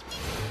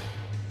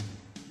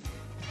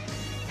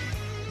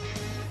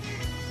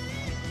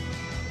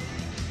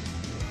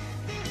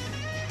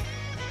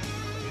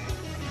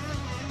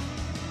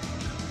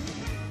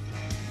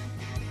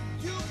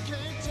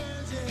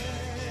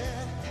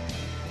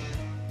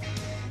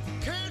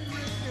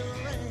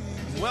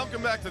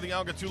 Welcome back to the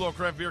Al Gattullo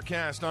Craft Beer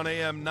Cast on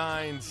AM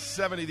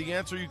 970. The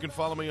Answer. You can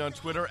follow me on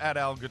Twitter at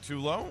Al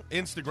Gattullo,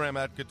 Instagram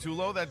at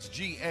Gattullo. That's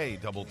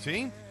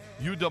GATT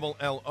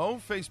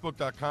ULLO,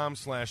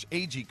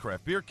 Facebook.com/AG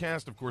Craft Beer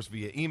Cast. Of course,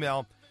 via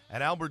email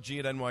at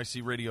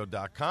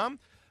albertg@nycradio.com.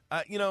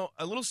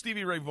 A little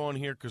Stevie Ray Vaughan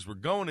here because we're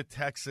going to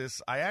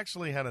Texas. I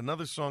actually had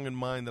another song in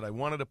mind that I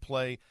wanted to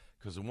play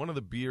because of one of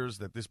the beers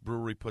that this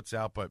brewery puts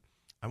out, but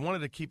I wanted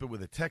to keep it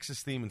with a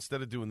Texas theme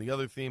instead of doing the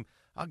other theme.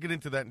 I'll get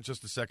into that in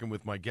just a second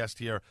with my guest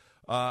here,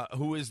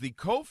 who is the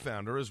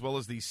co-founder as well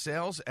as the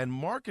sales and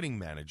marketing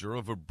manager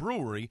of a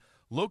brewery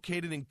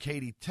located in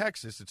Katy,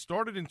 Texas. It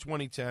started in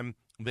 2010.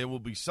 They will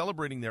be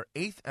celebrating their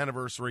 8th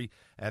anniversary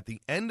at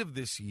the end of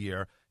this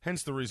year,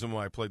 hence the reason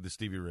why I played the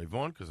Stevie Ray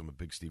Vaughan, because I'm a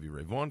big Stevie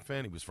Ray Vaughan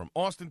fan. He was from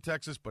Austin,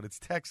 Texas, but it's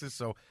Texas,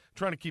 so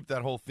trying to keep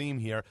that whole theme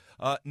here.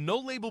 No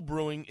Label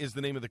Brewing is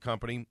the name of the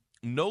company.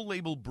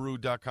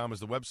 NoLabelBrew.com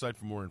is the website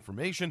for more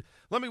information.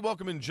 Let me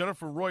welcome in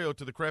Jennifer Royo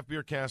to the Craft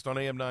Beer Cast on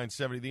AM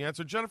 970. The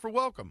Answer. Jennifer,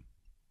 welcome.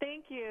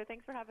 Thank you.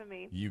 Thanks for having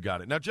me. You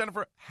got it. Now,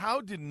 Jennifer, how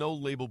did No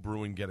Label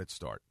Brewing get its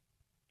start?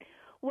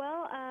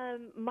 Well,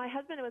 my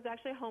husband was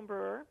actually a home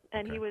brewer,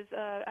 and he was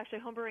actually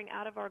home brewing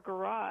out of our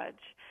garage,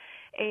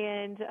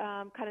 and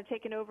kind of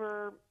taking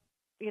over,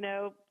 you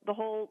know, the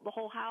whole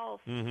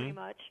house pretty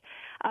much.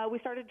 We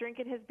started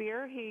drinking his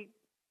beer.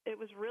 It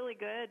was really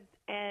good,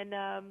 and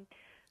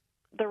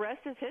the rest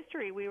is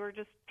history. We were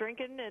just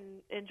drinking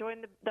and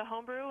enjoying the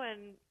home brew,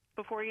 and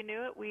before you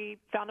knew it, we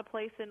found a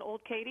place in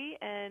Old Katy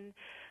and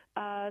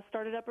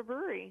started up a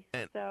brewery.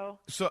 So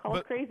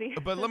all crazy.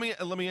 But let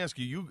me ask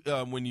you.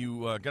 When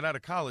you got out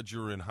of college,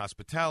 you were in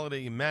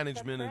hospitality,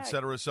 management, et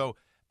cetera. So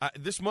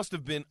this must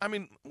have been. I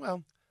mean,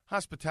 well,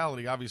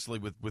 hospitality. Obviously,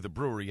 with a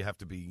brewery, you have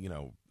to be, you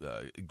know,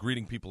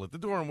 greeting people at the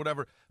door and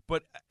whatever.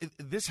 But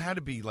this had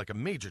to be like a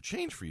major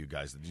change for you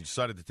guys that you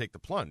decided to take the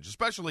plunge,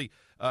 especially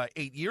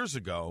 8 years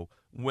ago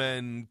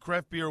when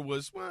craft beer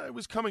was it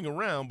was coming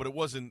around, but it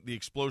wasn't the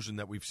explosion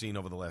that we've seen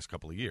over the last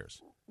couple of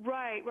years.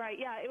 Right.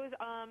 Yeah, it was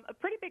a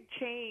pretty big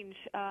change.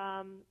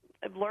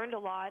 I've learned a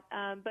lot,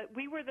 but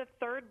we were the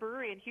third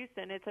brewery in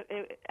Houston.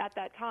 At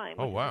that time.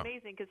 Oh, wow. Which is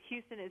amazing because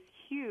Houston is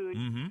huge,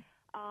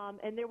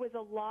 and there was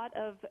a lot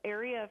of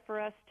area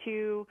for us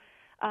to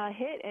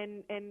hit.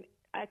 And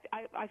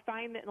I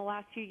find that in the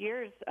last few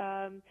years,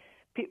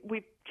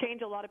 we've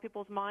changed a lot of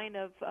people's mind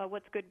of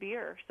what's good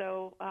beer.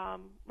 So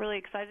really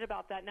excited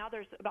about that. Now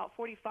there's about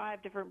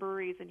 45 different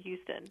breweries in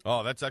Houston.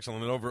 Oh, that's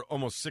excellent. And over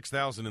almost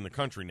 6,000 in the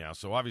country now.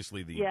 So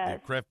obviously the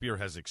craft beer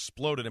has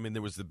exploded. I mean,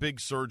 there was the big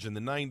surge in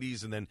the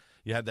 90s, and then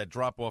you had that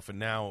drop-off, and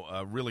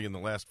now really in the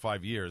last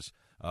 5 years,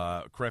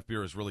 craft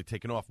beer has really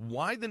taken off.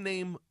 Why the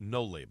name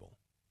No Label?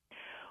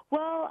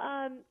 Well,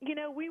 you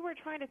know, we were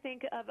trying to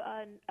think of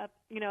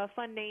a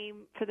fun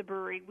name for the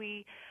brewery.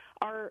 We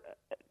are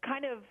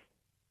kind of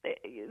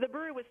the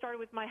brewery was started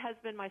with my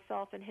husband,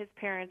 myself, and his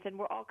parents, and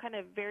we're all kind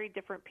of very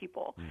different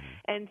people.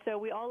 And so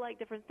we all like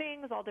different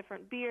things, all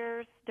different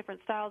beers, different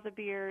styles of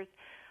beers.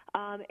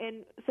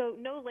 And so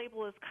No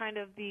Label is kind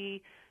of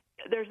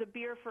there's a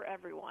beer for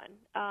everyone.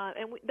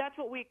 And that's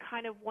what we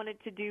kind of wanted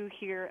to do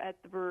here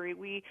at the brewery.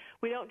 We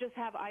don't just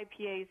have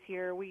IPAs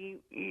here.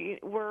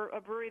 We're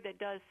a brewery that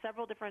does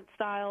several different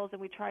styles,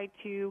 and we try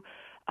to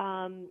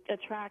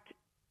attract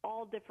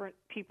all different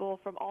people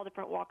from all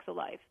different walks of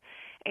life.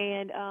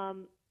 And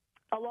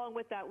along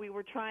with that, we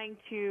were trying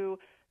to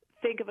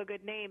think of a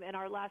good name, and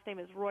our last name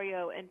is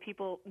Royo, and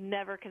people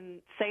never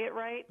can say it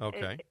right.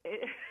 Okay.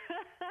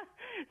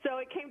 So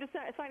it came to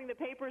signing the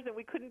papers, and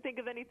we couldn't think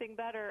of anything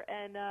better,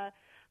 and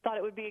thought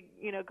it would be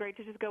great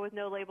to just go with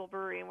No Label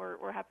Brewery, and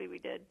we're happy we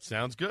did.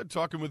 Sounds good.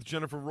 Talking with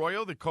Jennifer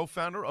Royo, the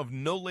co-founder of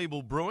No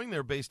Label Brewing.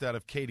 They're based out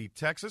of Katy,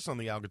 Texas, on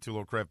the Al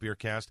Gattullo Craft Beer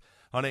Cast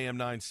on AM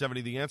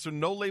 970. The Answer.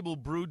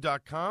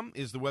 NoLabelBrew.com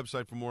is the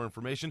website for more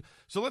information.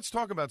 So let's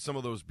talk about some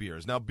of those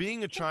beers. Now,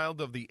 being a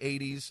child of the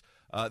 80s,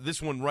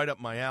 this one right up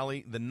my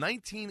alley, the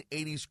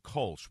 1980s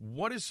Kolsch.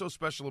 What is so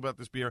special about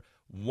this beer?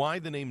 Why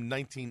the name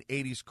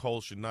 1980s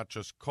Kolsch and not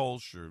just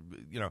Kolsch? Or,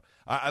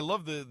 I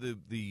love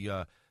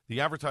the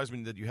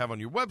advertisement that you have on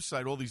your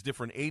website, all these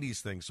different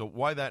 80s things. So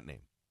why that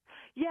name?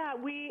 Yeah,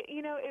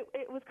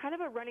 it was kind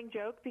of a running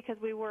joke because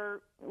we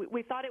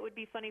thought it would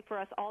be funny for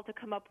us all to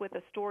come up with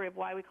a story of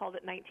why we called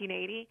it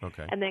 1980,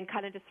 and then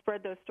kind of just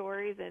spread those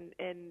stories and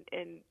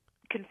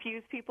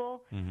confuse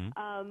people.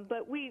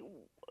 But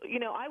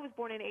I was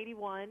born in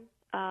 81.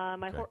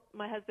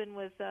 My husband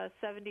was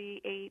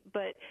 78,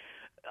 but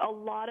a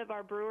lot of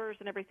our brewers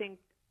and everything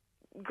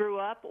grew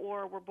up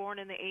or were born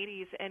in the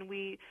 80s, and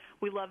we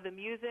love the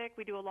music.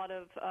 We do a lot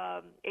of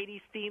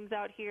 80s themes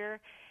out here,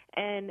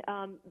 and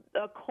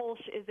a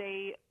Kolsch is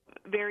a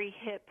very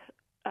hip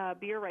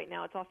beer right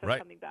now. It's also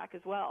coming back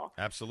as well.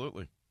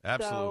 Absolutely.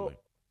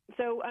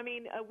 So I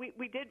mean,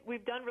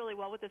 we've done really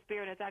well with this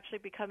beer, and it's actually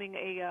becoming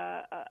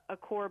a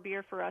core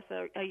beer for us,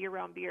 a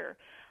year-round beer.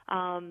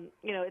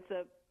 It's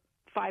a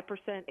 5%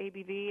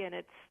 ABV, and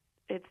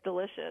it's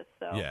delicious.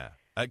 So yeah.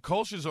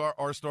 Kolsch's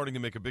are starting to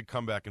make a big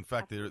comeback. In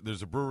fact,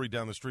 there's a brewery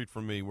down the street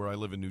from me where I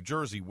live in New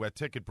Jersey, Wet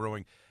Ticket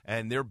Brewing,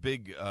 and their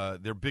big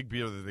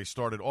beer that they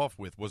started off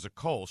with was a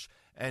Kolsch.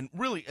 And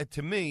really,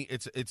 to me,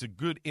 it's a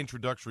good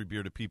introductory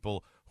beer to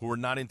people who are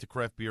not into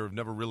craft beer, have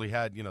never really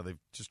had, they've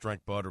just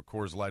drank Bud or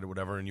Coors Light or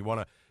whatever, and you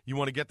want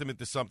to get them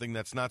into something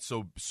that's not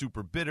so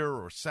super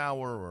bitter or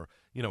sour or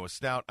a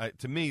stout.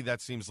 To me, that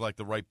seems like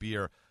the right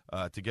beer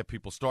to get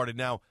people started.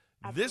 Now,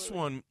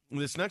 Absolutely.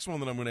 this next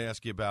one that I'm going to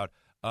ask you about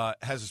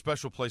has a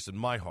special place in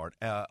my heart.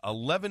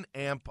 11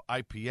 Amp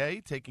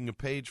IPA, taking a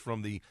page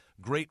from the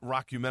great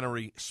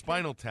rockumentary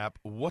Spinal Tap.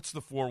 What's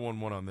the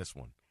 411 on this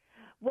one?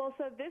 Well,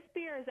 so this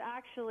beer is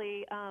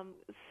actually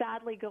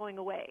sadly going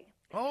away.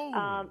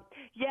 Oh.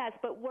 Yes,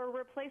 but we're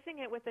replacing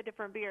it with a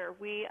different beer.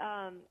 We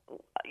obviously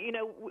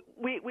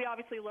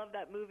love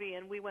that movie,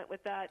 and we went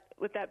with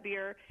that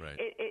beer. Right.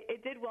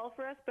 It did well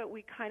for us, but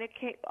we kind of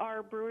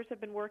our brewers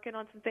have been working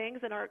on some things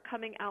and are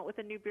coming out with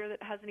a new beer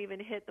that hasn't even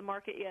hit the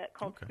market yet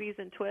called Squeeze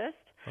and Twist,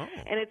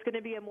 and it's going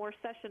to be a more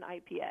session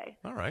IPA.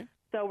 All right.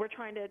 So we're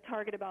trying to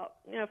target about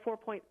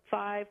 4.5,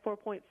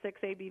 4.6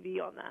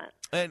 ABV on that.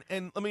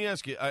 And let me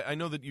ask you, I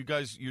know that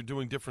you're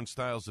doing different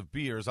styles of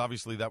beers.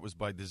 Obviously, that was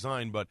by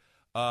design, but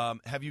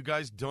have you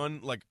guys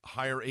done like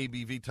higher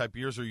ABV type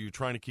beers, or are you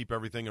trying to keep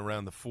everything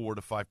around the 4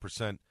 to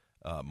 5%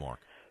 mark?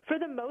 For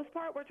the most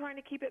part, we're trying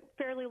to keep it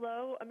fairly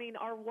low. I mean,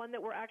 our one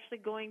that we're actually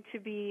going to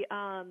be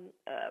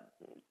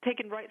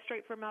taking right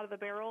straight from out of the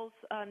barrels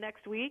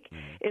next week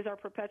is our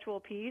Perpetual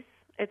Peace.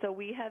 It's a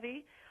wee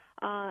heavy.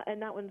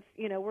 And that one's,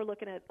 we're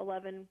looking at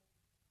 11%.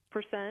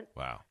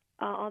 Wow.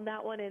 On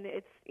that one, and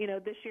it's,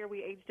 this year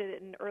we aged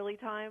it in early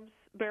times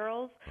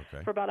barrels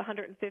Okay. for about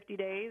 150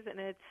 days, and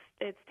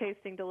it's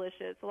tasting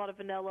delicious. A lot of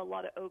vanilla, a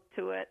lot of oak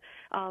to it.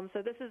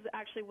 So this is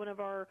actually one of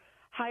our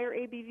higher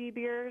ABV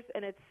beers,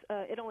 and it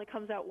only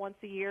comes out once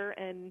a year,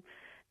 and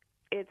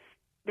it's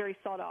very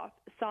sought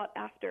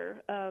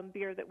after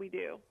beer that we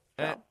do.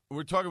 And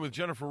we're talking with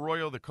Jennifer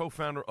Royo, the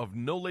co-founder of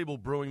No Label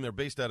Brewing. They're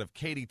based out of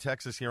Katy,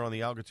 Texas, here on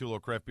the Al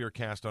Gattullo Craft Beer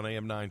Cast on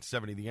AM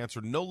 970. The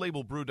Answer,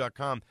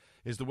 NoLabelBrew.com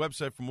is the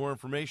website for more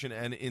information.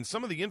 And in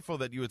some of the info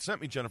that you had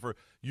sent me, Jennifer,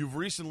 you've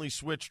recently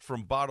switched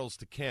from bottles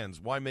to cans.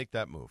 Why make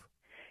that move?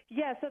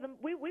 Yeah, so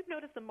we've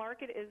noticed the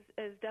market is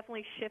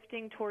definitely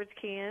shifting towards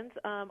cans.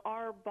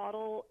 Our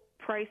bottle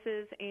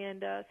prices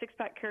and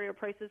six-pack carrier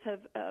prices have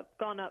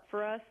gone up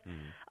for us.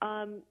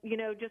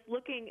 Just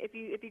looking, if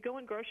you go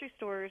in grocery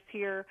stores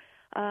here,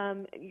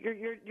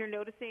 you're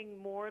noticing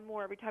more and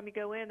more every time you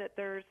go in that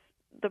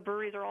the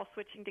breweries are all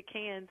switching to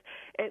cans.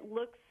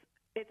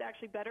 It's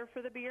actually better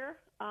for the beer,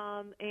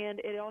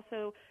 and it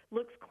also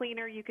looks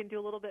cleaner. You can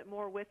do a little bit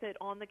more with it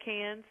on the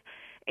cans,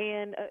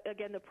 and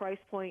again, the price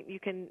point, you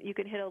can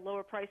hit a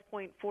lower price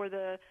point for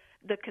the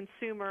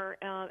consumer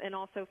and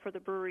also for the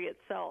brewery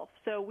itself.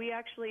 So we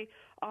actually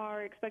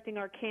are expecting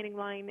our canning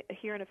line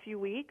here in a few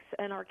weeks,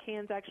 and our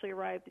cans actually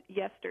arrived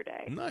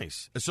yesterday.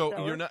 Nice.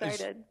 So you're not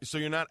excited. So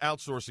you're not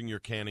outsourcing your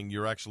canning.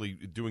 You're actually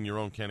doing your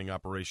own canning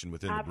operation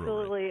within the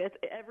brewery.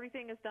 Absolutely.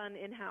 Everything is done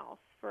in-house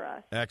for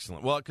us.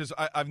 Excellent. Well, because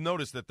I've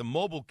noticed that the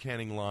mobile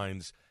canning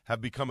lines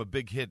have become a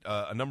big hit.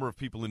 A number of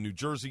people in New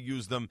Jersey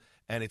use them,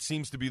 and it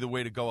seems to be the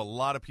way to go. A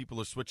lot of people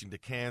are switching to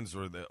cans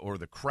or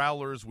the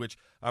crowlers, which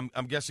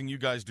I'm guessing you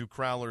guys do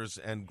crowlers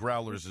and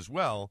growlers as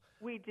well.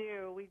 We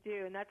do,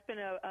 and that's been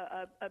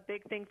a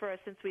big thing for us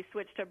since we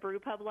switched to brew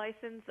pub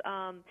license.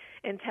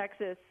 In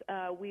Texas,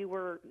 we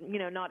were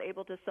not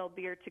able to sell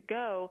beer to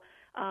go.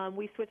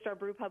 We switched to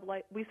brew pub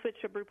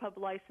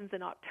license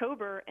in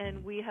October,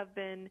 and we have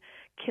been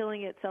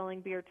killing it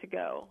selling beer to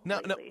go. Now,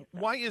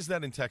 why is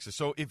that in Texas?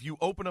 So if you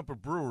open up a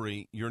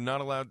brewery, you're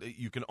not allowed.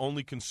 You can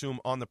only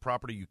consume on the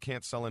property. You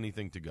can't sell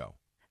anything to go.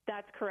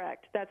 That's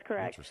correct.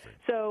 Interesting.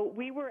 So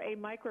we were a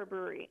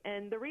microbrewery,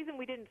 and the reason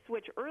we didn't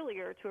switch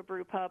earlier to a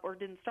brew pub or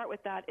didn't start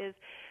with that is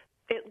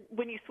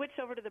when you switch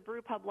over to the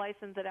brew pub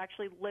license, it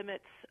actually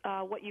limits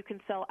what you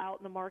can sell out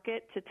in the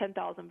market to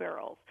 10,000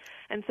 barrels.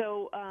 And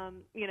so,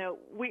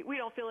 we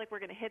don't feel like we're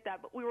going to hit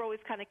that, but we were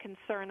always kind of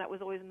concerned. That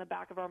was always in the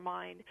back of our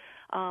mind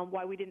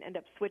why we didn't end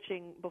up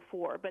switching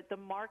before. But the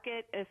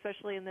market,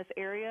 especially in this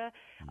area,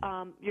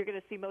 you're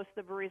going to see most of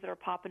the breweries that are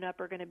popping up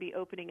are going to be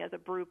opening as a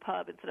brew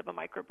pub instead of a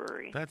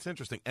microbrewery. That's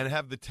interesting. And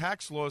have the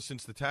tax laws,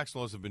 since the tax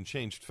laws have been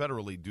changed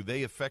federally, do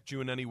they affect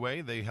you in any way?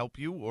 They help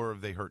you, or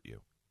have they hurt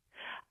you?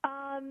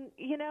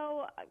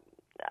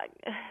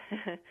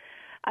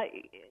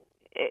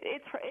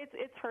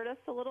 It's hurt us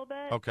a little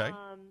bit. Okay.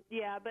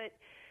 But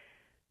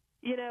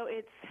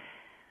it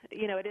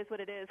is what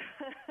it is.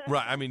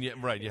 Right. I mean,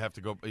 right. You have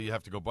to go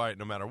buy it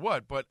no matter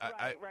what. But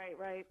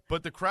right.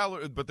 But the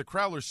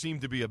crowlers seem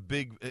to be a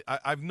big.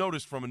 I've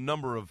noticed from a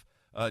number of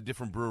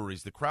different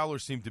breweries, the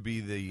crowlers seem to be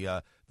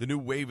the new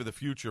wave of the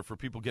future for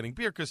people getting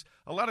beer, because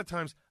a lot of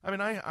times,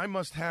 I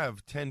must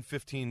have 10,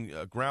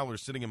 15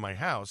 growlers sitting in my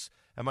house,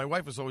 and my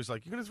wife was always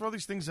like, you're going to throw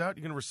these things out,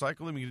 you're going to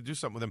recycle them, you're going to do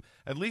something with them.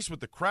 At least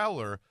with the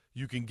crowler,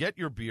 you can get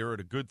your beer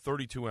at a good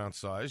 32-ounce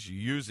size, you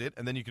use it,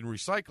 and then you can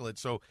recycle it,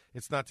 so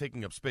it's not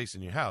taking up space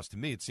in your house. To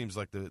me, it seems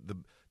like the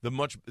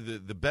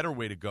better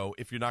way to go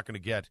if you're not going to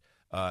get,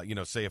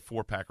 say a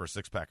 4-pack or a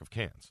 6-pack of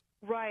cans.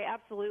 Right,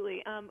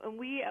 absolutely. And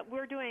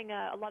we're doing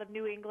a lot of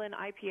New England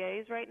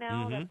IPAs right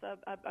now. Mm-hmm. That's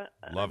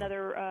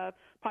another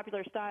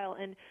popular style,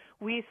 and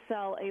we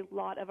sell a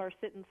lot of our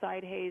Sit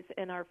Inside Haze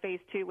in our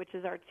Phase 2, which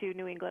is our 2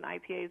 New England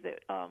IPAs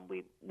that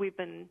we've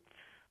been,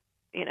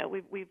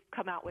 we've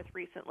come out with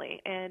recently,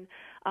 and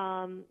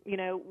the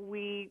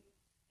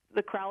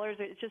crowlers,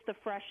 it's just the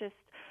freshest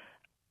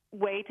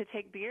way to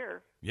take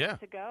beer Yeah.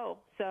 to go.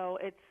 So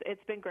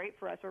it's been great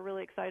for us. We're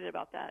really excited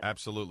about that.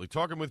 Absolutely.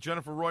 Talking with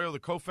Jennifer Royo, the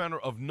co-founder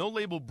of No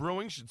Label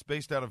Brewing. It's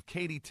based out of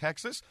Katy,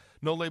 Texas.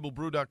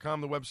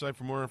 NoLabelBrew.com, the website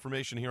for more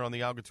information here on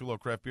the Al Gattullo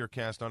Craft Beer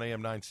Cast on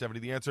AM 970.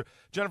 The Answer.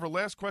 Jennifer,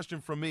 last question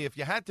from me. If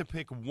you had to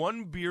pick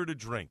one beer to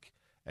drink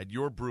at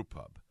your brew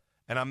pub,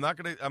 and I'm not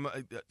going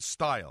to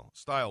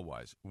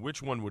style-wise,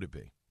 which one would it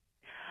be?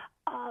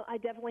 I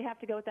definitely have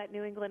to go with that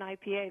New England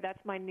IPA. That's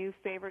my new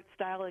favorite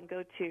style and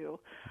go-to.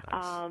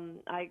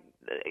 Nice.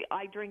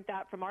 I drink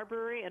that from our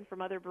brewery and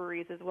from other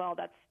breweries as well.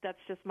 That's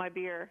just my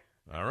beer.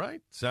 All right.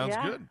 Sounds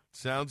good.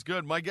 Sounds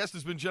good. My guest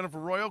has been Jennifer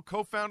Royo,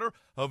 co-founder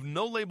of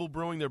No Label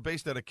Brewing. They're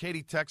based out of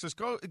Katy, Texas.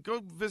 Go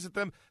visit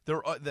them.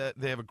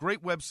 They have a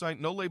great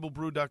website,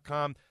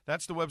 NoLabelBrew.com.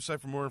 That's the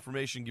website for more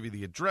information. Give you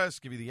the address,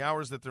 give you the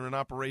hours that they're in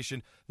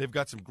operation. They've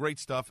got some great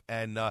stuff,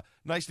 and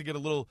nice to get a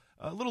little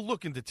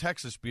look into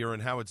Texas beer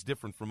and how it's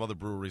different from other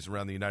breweries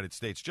around the United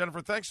States.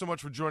 Jennifer, thanks so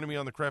much for joining me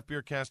on the Craft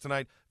Beer Cast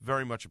tonight.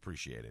 Very much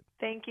appreciated.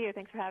 Thank you.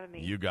 Thanks for having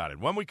me. You got it.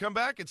 When we come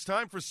back, it's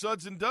time for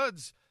Suds and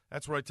Duds.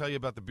 That's where I tell you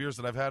about the beers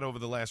that I've had over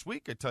the last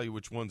week. I tell you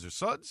which ones are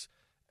suds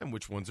and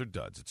which ones are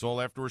duds. It's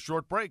all after a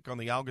short break on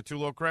the Al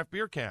Gattullo Craft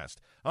Beer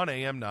Cast on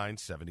AM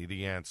 970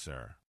 The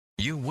Answer.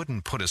 You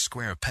wouldn't put a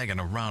square peg in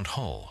a round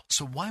hole,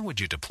 so why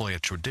would you deploy a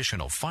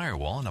traditional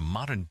firewall in a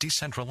modern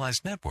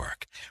decentralized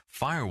network?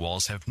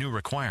 Firewalls have new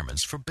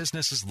requirements for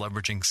businesses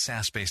leveraging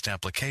SaaS-based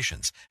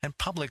applications and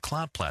public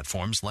cloud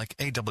platforms like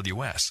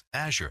AWS,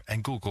 Azure,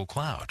 and Google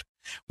Cloud.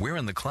 We're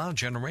in the cloud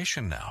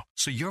generation now,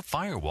 so your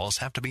firewalls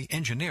have to be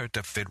engineered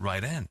to fit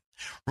right in.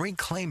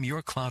 Reclaim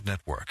your cloud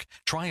network.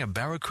 Try a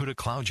Barracuda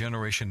Cloud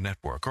Generation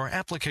Network or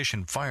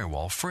application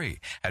firewall free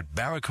at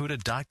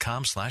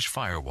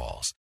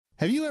barracuda.com/firewalls.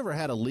 Have you ever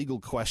had a legal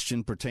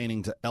question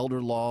pertaining to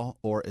elder law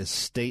or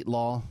estate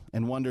law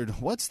and wondered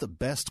what's the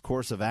best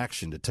course of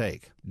action to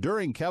take?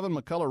 During Kevin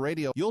McCullough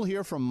Radio, you'll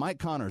hear from Mike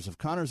Connors of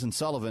Connors &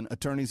 Sullivan,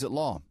 Attorneys at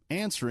Law,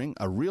 answering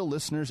a real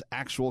listener's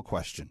actual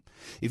question.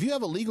 If you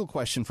have a legal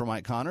question for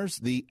Mike Connors,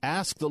 the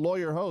Ask the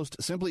Lawyer host,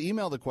 simply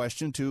email the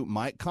question to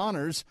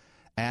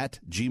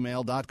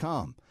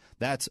mikeconnors@gmail.com.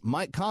 That's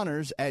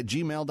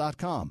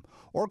mikeconnors@gmail.com.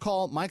 Or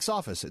call Mike's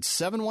office at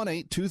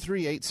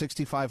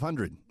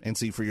 718-238-6500 and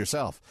see for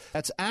yourself.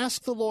 That's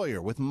Ask the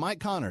Lawyer with Mike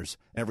Connors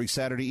every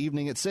Saturday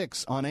evening at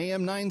 6 on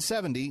AM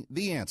 970,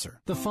 The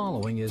Answer. The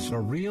following is a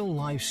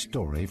real-life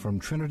story from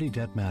Trinity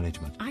Debt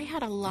Management. I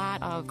had a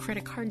lot of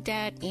credit card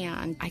debt,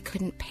 and I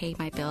couldn't pay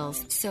my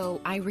bills,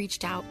 so I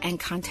reached out and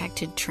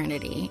contacted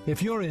Trinity.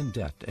 If you're in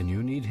debt and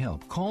you need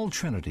help, call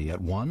Trinity at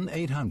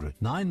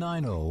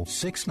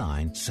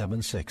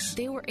 1-800-990-6976.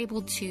 They were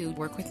able to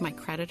work with my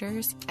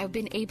creditors. I've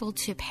been able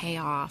to pay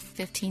off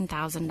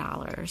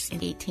 $15,000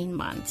 in 18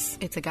 months.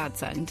 It's a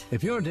godsend.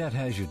 If your debt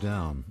has you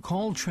down,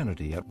 call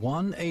Trinity at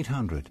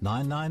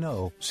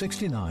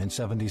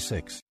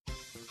 1-800-990-6976.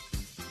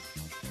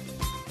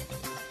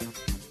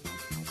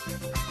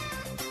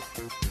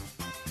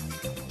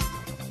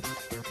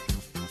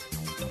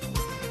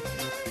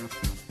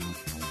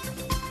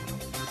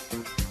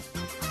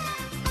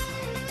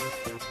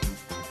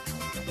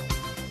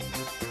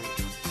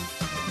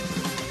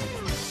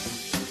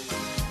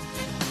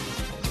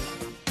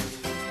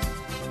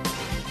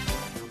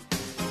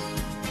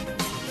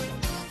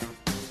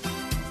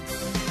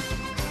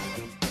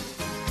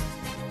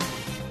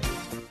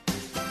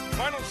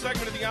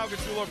 Segment of the Al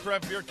Gattullo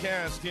Craft Beer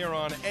Cast here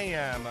on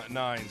AM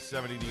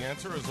 970. The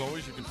Answer. As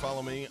always, you can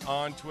follow me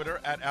on Twitter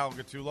at Al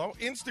Gattullo,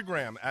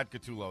 Instagram at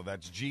Gattullo.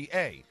 That's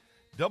GATTULLO.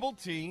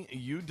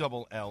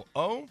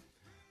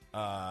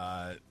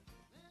 Wow,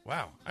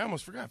 I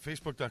almost forgot.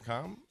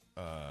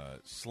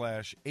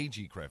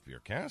 Facebook.com/AG Craft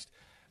Beer Cast.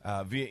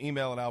 Via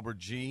email at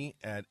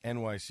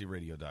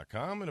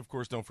albertg@nycradio.com. And, of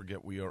course, don't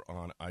forget we are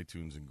on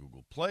iTunes and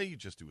Google Play. You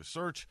just do a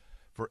search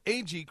for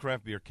AG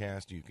Craft Beer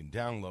Cast. You can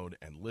download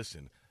and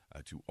listen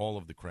to all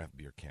of the craft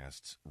beer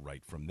casts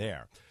right from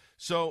there.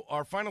 So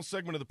our final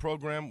segment of the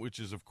program,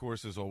 which is, of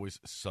course, as always,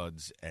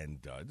 Suds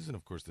and Duds. And,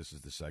 of course, this is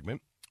the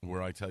segment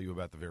where I tell you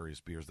about the various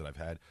beers that I've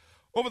had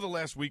over the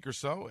last week or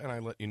so, and I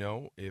let you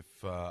know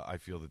if I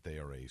feel that they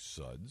are a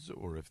Suds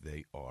or if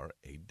they are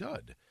a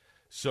Dud.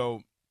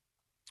 So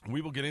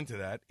we will get into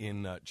that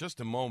in just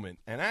a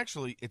moment. And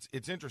actually, it's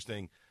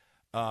interesting.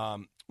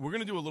 We're going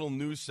to do a little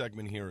news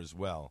segment here as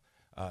well.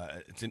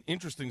 It's an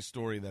interesting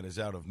story that is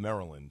out of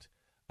Maryland.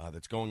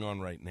 That's going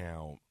on right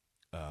now,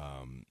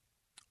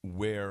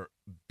 where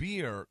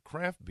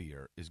craft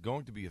beer, is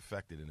going to be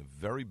affected in a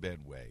very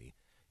bad way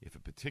if a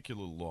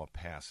particular law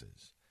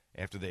passes.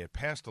 After they had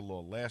passed a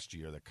law last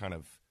year that kind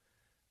of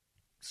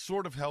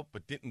sort of helped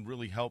but didn't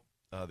really help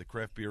the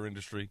craft beer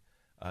industry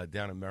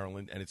down in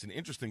Maryland. And it's an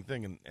interesting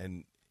thing,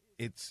 and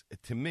it's,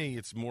 to me,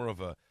 it's more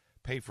of a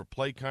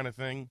pay-for-play kind of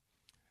thing.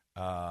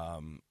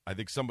 I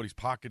think somebody's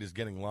pocket is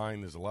getting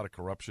lined. There's a lot of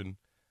corruption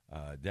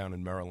down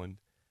in Maryland.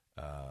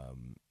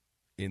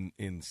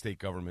 In state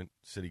government,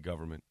 city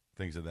government,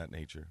 things of that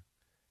nature.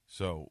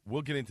 So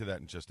we'll get into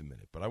that in just a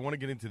minute. But I want to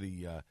get into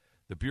the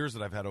the beers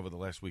that I've had over the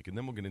last week, and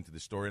then we'll get into the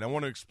story. And I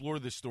want to explore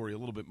this story a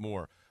little bit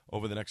more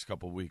over the next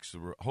couple of weeks. So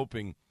we're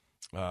hoping,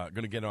 going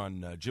to get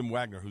on Jim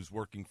Wagner, who's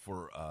working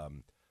for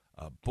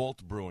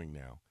Bolt Brewing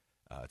now.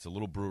 It's a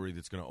little brewery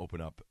that's going to open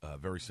up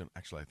very soon.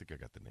 Actually, I think I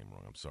got the name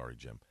wrong. I'm sorry,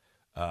 Jim.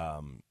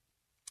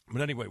 But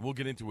anyway, we'll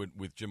get into it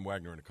with Jim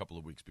Wagner in a couple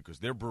of weeks because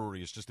their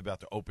brewery is just about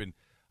to open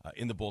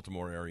in the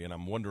Baltimore area, and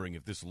I'm wondering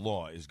if this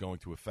law is going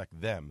to affect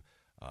them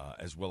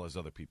as well as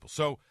other people.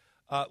 So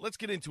let's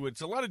get into it.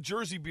 It's a lot of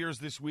Jersey beers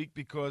this week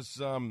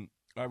because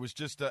I was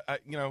just,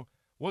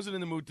 wasn't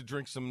in the mood to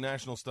drink some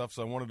national stuff,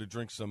 so I wanted to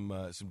drink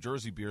some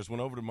Jersey beers.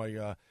 Went over to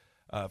my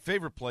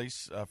favorite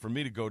place for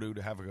me to go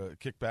to have a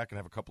kickback and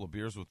have a couple of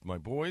beers with my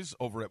boys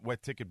over at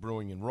Wet Ticket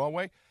Brewing in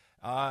Rahway.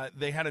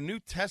 They had a new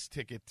test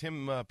ticket.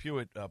 Tim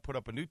Pewitt put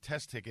up a new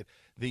test ticket,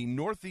 the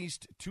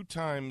Northeast 2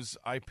 Times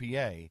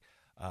IPA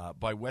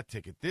by Wet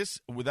Ticket. This,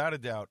 without a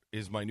doubt,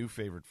 is my new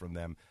favorite from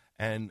them.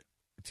 And,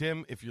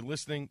 Tim, if you're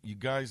listening, you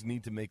guys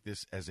need to make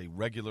this as a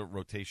regular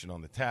rotation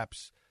on the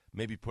taps,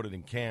 maybe put it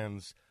in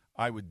cans.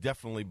 I would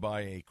definitely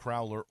buy a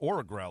crowler or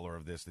a growler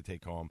of this to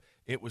take home.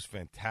 It was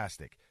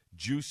fantastic.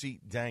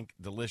 Juicy, dank,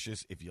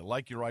 delicious. If you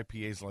like your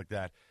IPAs like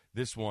that,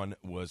 this one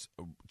was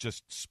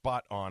just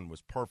spot on,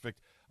 was perfect.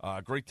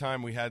 Great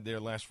time we had there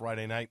last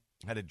Friday night.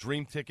 Had a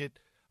dream ticket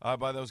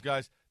by those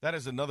guys. That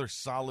is another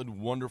solid,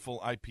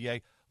 wonderful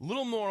IPA. A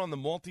little more on the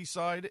malty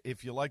side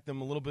if you like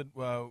them a little bit,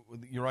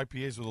 your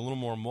IPAs with a little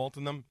more malt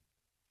in them.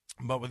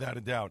 But without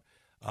a doubt,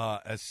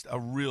 a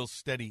real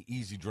steady,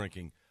 easy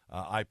drinking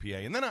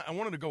IPA. And then I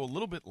wanted to go a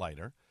little bit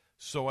lighter,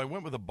 so I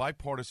went with a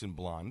Bipartisan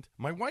Blonde.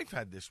 My wife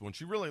had this one.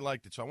 She really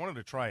liked it, so I wanted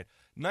to try it.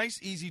 Nice,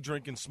 easy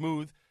drinking,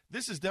 smooth.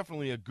 This is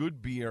definitely a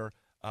good beer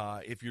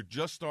if you're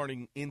just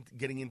getting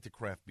into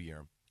craft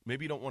beer.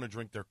 Maybe you don't want to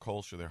drink their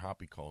Kolsch or their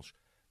Hoppy Kolsch.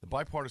 The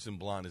Bipartisan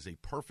Blonde is a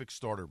perfect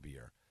starter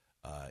beer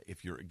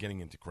if you're getting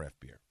into craft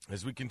beer.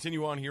 As we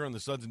continue on here on the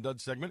Suds and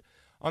Duds segment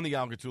on the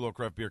Al Gattullo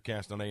Craft Beer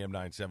Cast on AM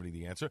 970,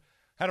 The Answer.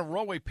 Had a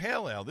Rahway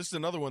Pale Ale. This is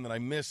another one that I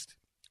missed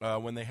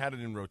when they had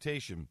it in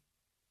rotation.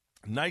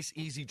 Nice,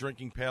 easy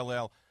drinking pale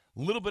ale.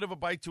 A little bit of a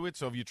bite to it,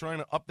 so if you're trying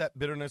to up that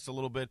bitterness a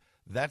little bit,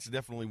 that's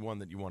definitely one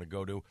that you want to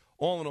go to.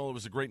 All in all, it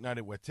was a great night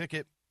at Wet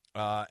Ticket.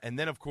 And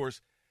then, of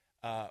course,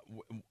 I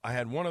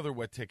had one other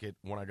Wet Ticket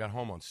when I got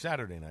home on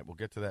Saturday night. We'll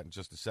get to that in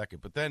just a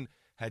second. But then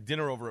had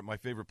dinner over at my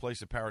favorite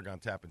place at Paragon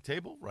Tap and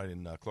Table, right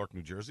in Clark,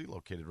 New Jersey,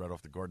 located right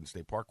off the Garden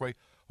State Parkway,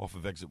 off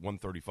of exit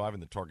 135 in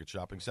the Target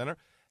Shopping Center.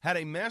 Had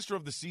a Master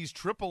of the Seas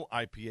triple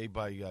IPA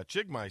by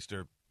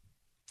Chigmeister.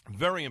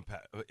 Very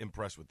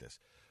impressed with this.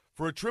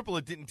 For a triple,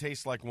 it didn't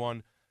taste like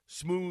one.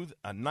 Smooth,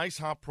 a nice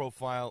hop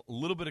profile, a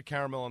little bit of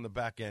caramel on the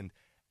back end.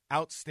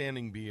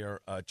 Outstanding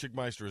beer.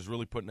 Chigmeister is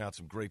really putting out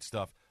some great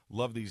stuff.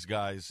 Love these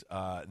guys.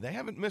 They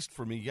haven't missed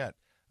for me yet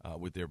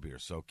with their beer,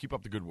 so keep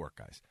up the good work,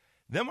 guys.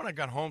 Then when I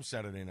got home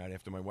Saturday night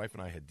after my wife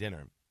and I had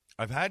dinner,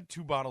 I've had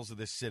 2 bottles of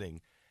this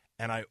sitting,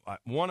 and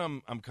one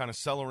I'm kind of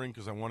cellaring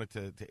because I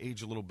wanted to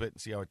age a little bit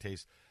and see how it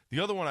tastes. The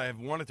other one I have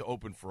wanted to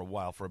open for a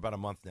while, for about a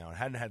month now. I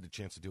hadn't had the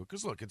chance to do it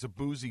because, look, it's a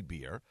boozy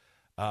beer.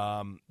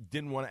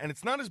 Didn't want to, and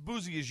it's not as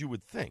boozy as you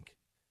would think.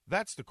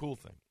 That's the cool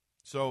thing.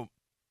 So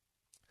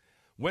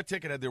Wet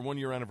Ticket had their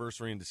 1-year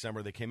anniversary in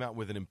December. They came out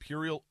with an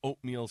Imperial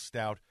Oatmeal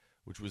Stout,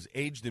 which was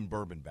aged in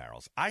bourbon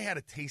barrels. I had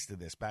a taste of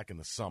this back in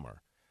the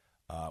summer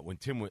when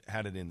Tim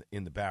had it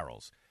in the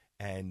barrels.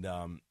 And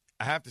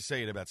I have to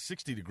say, at about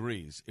 60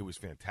 degrees, it was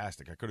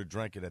fantastic. I could have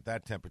drank it at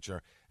that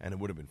temperature, and it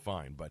would have been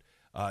fine. But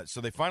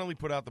so they finally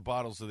put out the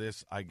bottles of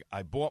this.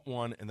 I bought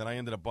one, and then I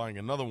ended up buying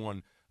another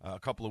one a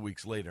couple of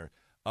weeks later.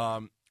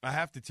 I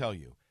have to tell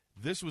you,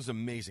 this was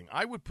amazing.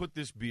 I would put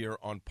this beer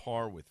on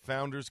par with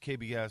Founders,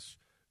 KBS,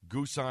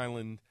 Goose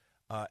Island,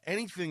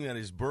 anything that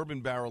is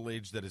bourbon barrel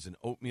aged that is an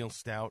oatmeal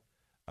stout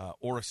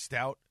or a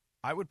stout.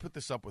 I would put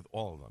this up with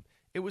all of them.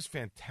 It was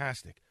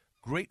fantastic.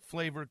 Great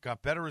flavor.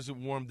 Got better as it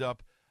warmed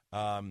up.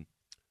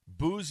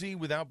 Boozy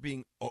without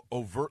being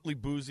overtly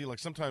boozy. Like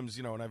sometimes,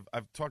 and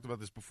I've talked about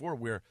this before,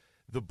 where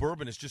the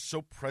bourbon is just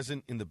so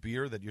present in the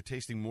beer that you're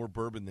tasting more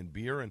bourbon than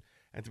beer. And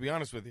to be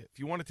honest with you, if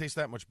you want to taste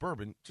that much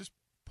bourbon, just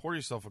pour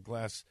yourself a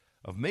glass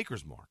of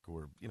Maker's Mark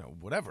or,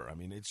 whatever. I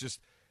mean, it's just,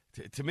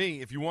 to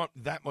me, if you want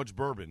that much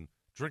bourbon,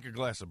 drink a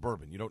glass of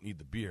bourbon. You don't need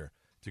the beer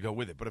to go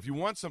with it. But if you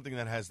want something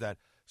that has that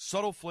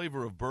subtle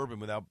flavor of bourbon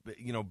without,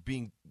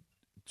 being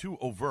too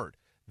overt,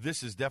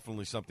 this is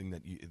definitely something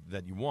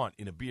that you want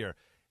in a beer.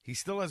 He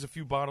still has a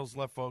few bottles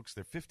left, folks.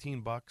 They're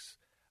 $15.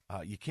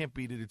 You can't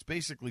beat it. It's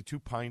basically 2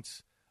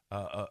 pints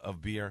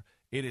of beer.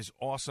 It is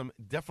awesome.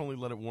 Definitely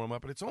let it warm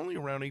up. And it's only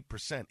around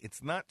 8%.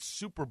 It's not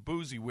super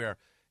boozy where,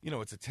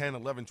 it's a 10,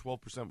 11,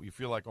 12% where you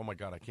feel like, oh, my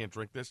God, I can't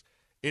drink this.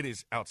 It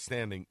is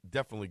outstanding.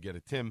 Definitely get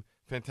it. Tim,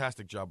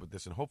 fantastic job with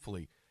this. And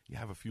hopefully you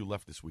have a few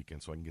left this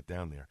weekend so I can get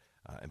down there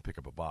and pick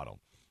up a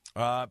bottle.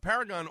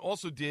 Paragon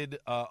also did,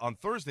 on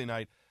Thursday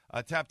night,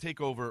 a tap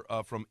takeover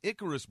from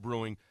Icarus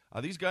Brewing.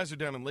 These guys are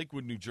down in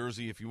Lakewood, New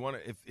Jersey. If you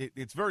want to,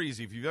 it's very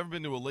easy. If you've ever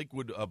been to a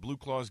Lakewood Blue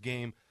Claws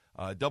game,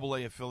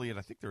 AA affiliate,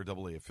 I think they're a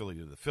AA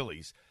affiliate of the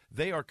Phillies.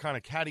 They are kind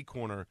of catty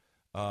corner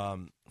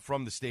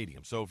from the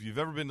stadium. So if you've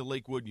ever been to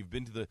Lakewood, you've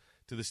been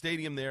to the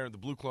stadium there, the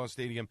Blue Claw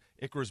Stadium,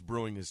 Icarus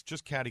Brewing is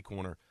just catty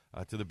corner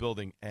to the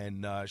building.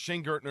 And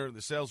Shane Gertner,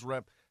 the sales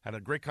rep, had a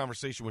great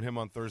conversation with him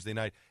on Thursday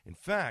night. In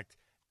fact,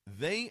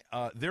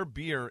 their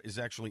beer is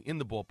actually in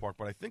the ballpark,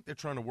 but I think they're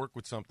trying to work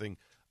with something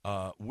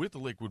with the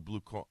Lakewood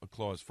Blue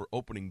Claws for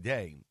opening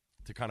day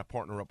to kind of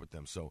partner up with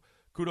them. So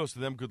kudos to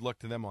them. Good luck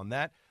to them on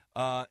that.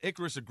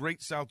 Icarus, a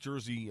great South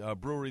Jersey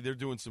brewery. They're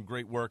doing some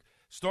great work.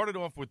 Started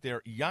off with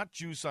their Yacht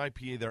Juice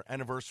IPA, their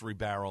anniversary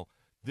barrel.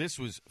 This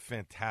was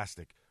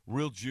fantastic.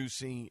 Real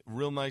juicy,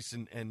 real nice,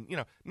 and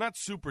not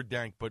super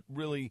dank, but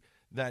really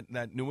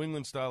that New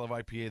England style of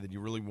IPA that you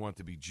really want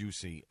to be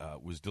juicy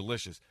was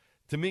delicious.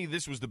 To me,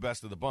 this was the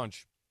best of the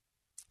bunch.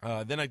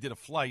 Then I did a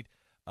flight,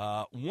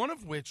 one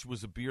of which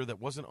was a beer that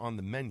wasn't on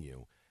the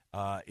menu.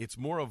 It's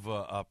more of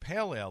a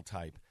pale ale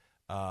type.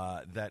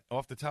 That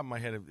off the top of my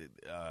head,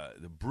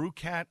 the Brew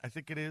Cat, I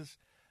think it is.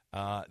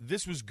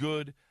 This was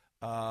good.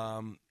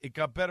 It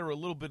got better a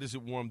little bit as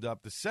it warmed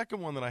up. The second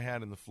one that I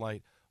had in the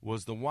flight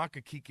was the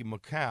Wakakiki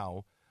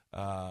Macau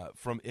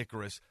from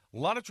Icarus. A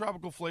lot of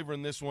tropical flavor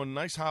in this one.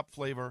 Nice hop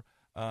flavor.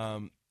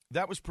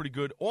 That was pretty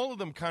good. All of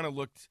them kind of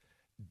looked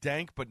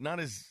dank, but not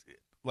as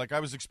like I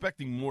was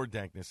expecting more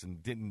dankness, and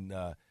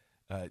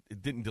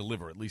it didn't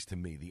deliver, at least to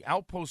me. The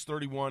Outpost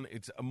 31,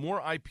 it's a more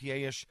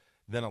IPA-ish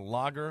than a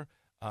lager.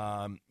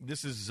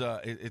 This is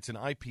it's an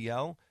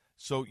IPL,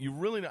 so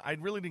I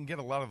really didn't get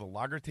a lot of the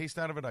lager taste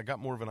out of it. I got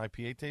more of an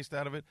IPA taste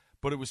out of it,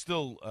 but it was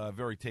still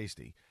very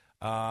tasty.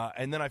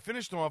 And then I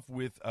finished off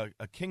with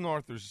a King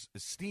Arthur's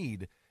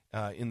Steed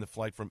in the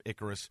flight from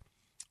Icarus,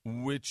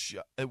 which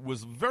it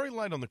was very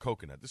light on the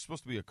coconut. This is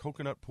supposed to be a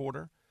coconut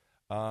porter.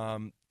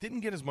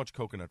 Didn't get as much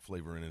coconut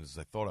flavor in it as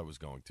I thought I was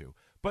going to,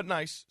 but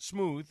nice,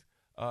 smooth,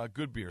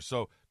 good beer.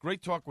 So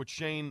great talk with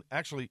Shane.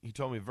 Actually, he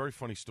told me a very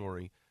funny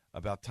story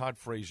about Todd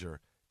Frazier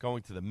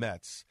going to the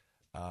Mets.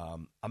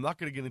 I'm not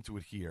going to get into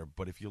it here,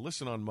 but if you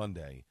listen on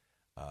Monday,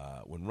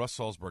 when Russ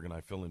Salzberg and I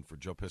fill in for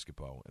Joe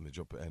Piscopo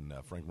and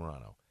Frank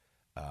Morano,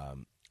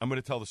 I'm going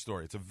to tell the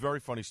story. It's a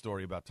very funny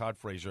story about Todd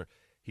Frazier.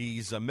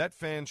 He's a Met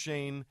fan,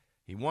 Shane.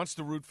 He wants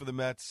to root for the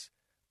Mets,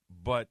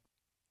 but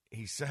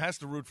he has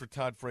to root for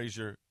Todd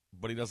Frazier,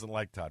 but he doesn't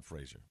like Todd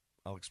Frazier.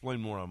 I'll explain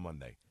more on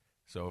Monday.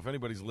 So if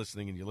anybody's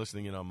listening and you're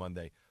listening in on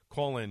Monday,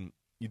 call in.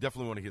 You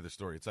definitely want to hear the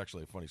story. It's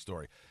actually a funny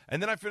story. And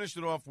then I finished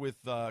it off with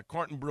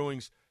Carton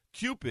Brewing's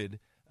Cupid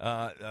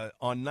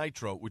on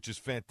Nitro, which is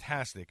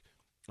fantastic.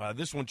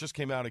 This one just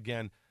came out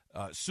again.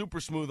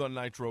 Super smooth on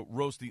Nitro,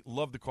 roasty.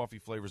 Love the coffee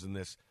flavors in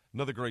this.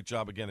 Another great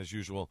job, again, as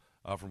usual,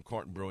 from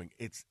Carton Brewing.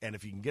 And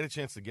if you can get a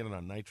chance to get it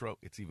on Nitro,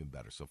 it's even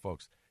better. So,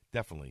 folks,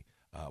 definitely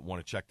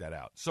want to check that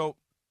out. So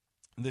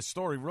this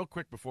story, real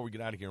quick before we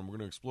get out of here, and we're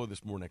going to explore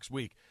this more next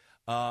week.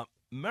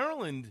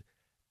 Maryland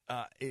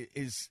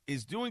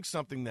is doing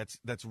something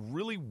that's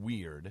really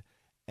weird,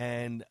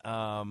 and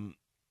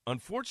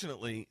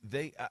unfortunately,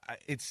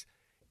 it's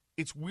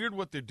weird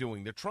what they're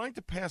doing. They're trying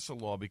to pass a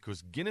law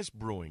because Guinness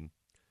Brewing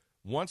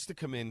wants to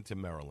come into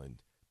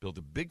Maryland, build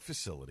a big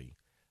facility,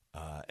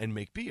 and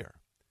make beer.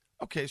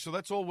 Okay, so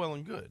that's all well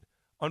and good.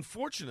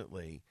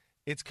 Unfortunately,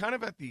 it's kind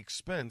of at the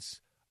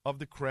expense of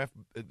the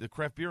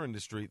craft beer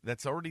industry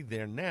that's already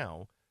there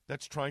now,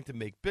 that's trying to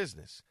make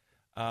business.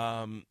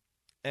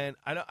 And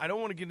I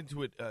don't want to get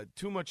into it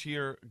too much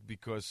here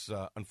because,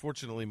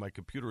 unfortunately, my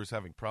computer is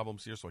having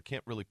problems here, so I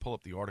can't really pull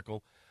up the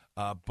article.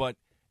 But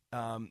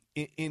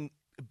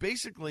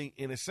basically,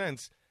 in a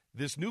sense,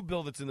 this new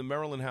bill that's in the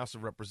Maryland House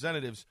of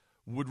Representatives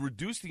would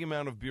reduce the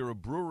amount of beer a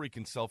brewery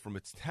can sell from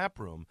its tap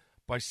room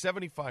by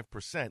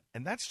 75%,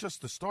 and that's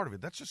just the start of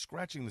it. That's just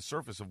scratching the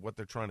surface of what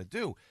they're trying to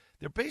do.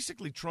 They're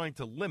basically trying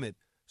to limit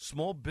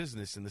small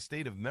business in the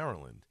state of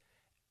Maryland.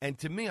 And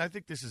to me, I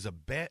think this sends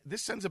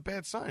a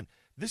bad sign.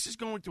 This is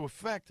going to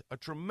affect a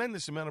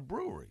tremendous amount of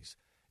breweries.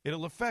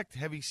 It'll affect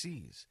Heavy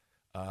Seas.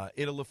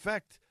 It'll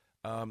affect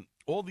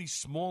all these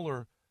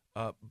smaller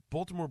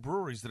Baltimore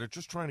breweries that are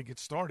just trying to get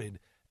started,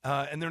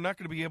 and they're not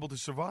going to be able to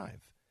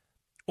survive,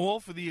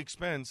 all for the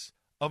expense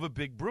of a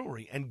big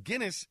brewery. And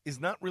Guinness is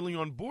not really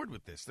on board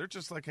with this. They're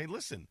just like, hey,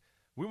 listen,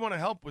 we want to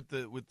help with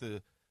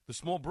the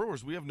small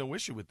brewers. We have no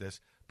issue with this,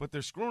 but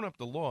they're screwing up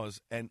the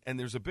laws, and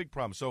there's a big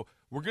problem. So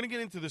we're going to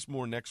get into this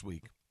more next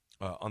week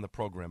on the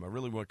program. I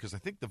really want, because I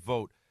think the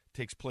vote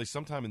takes place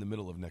sometime in the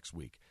middle of next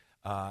week.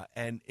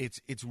 And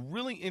it's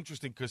really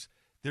interesting because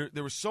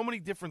there were so many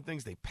different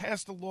things. They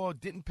passed a law,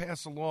 didn't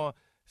pass a law.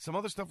 Some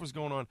other stuff was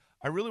going on.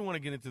 I really want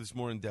to get into this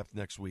more in depth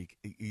next week.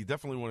 You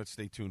definitely want to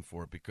stay tuned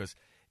for it because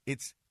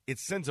it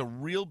sends a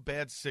real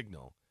bad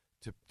signal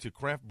to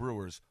craft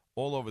brewers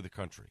all over the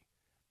country.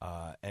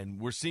 And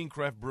we're seeing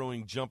craft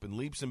brewing jump in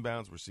leaps and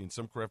bounds. We're seeing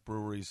some craft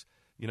breweries,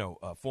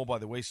 fall by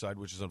the wayside,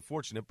 which is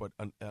unfortunate. But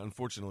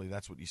unfortunately,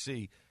 that's what you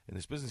see in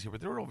this business here.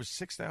 But there are over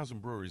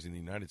 6,000 breweries in the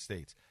United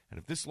States. And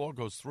if this law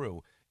goes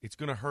through, it's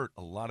going to hurt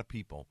a lot of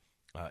people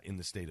in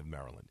the state of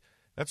Maryland.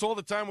 That's all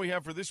the time we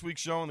have for this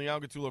week's show on the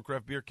Al Gattullo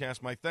Craft Beer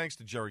Cast. My thanks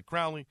to Jerry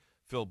Crowley,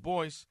 Phil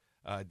Boyce,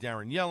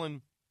 Darren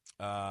Yellen,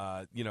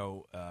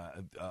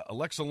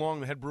 Alexa Long,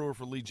 the head brewer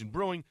for Legion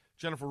Brewing,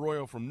 Jennifer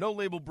Royo from No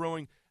Label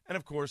Brewing, and,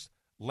 of course,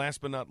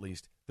 last but not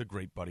least, the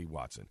great Buddy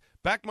Watson.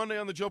 Back Monday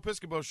on the Joe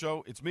Piscopo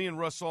Show. It's me and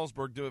Russ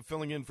Salzberg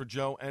filling in for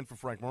Joe and for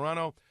Frank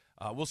Morano.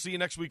 We'll see you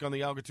next week on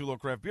the Al Gattullo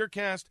Craft Beer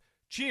Cast.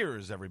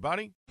 Cheers,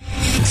 everybody.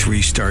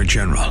 3-star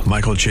General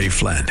Michael J.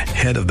 Flynn,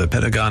 head of the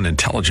Pentagon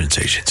Intelligence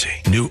Agency,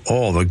 knew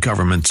all the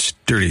government's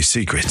dirty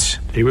secrets.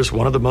 He was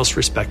one of the most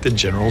respected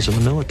generals in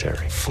the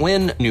military.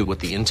 Flynn knew what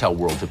the intel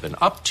world had been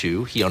up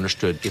to. He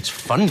understood its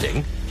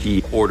funding.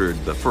 He ordered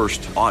the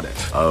first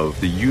audit of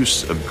the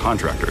use of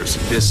contractors.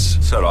 This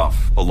set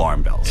off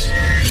alarm bells.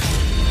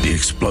 The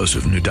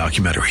explosive new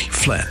documentary,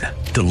 Flynn,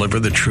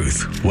 Deliver the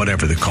Truth,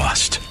 Whatever the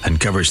Cost,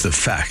 uncovers the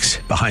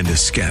facts behind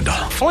this scandal.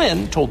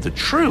 Flynn told the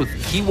truth.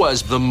 He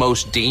was the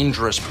most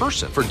dangerous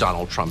person for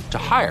Donald Trump to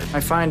hire. I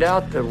find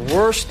out the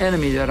worst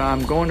enemy that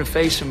I'm going to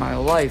face in my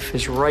life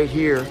is right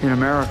here in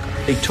America.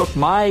 They took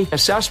my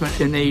assessment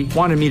and they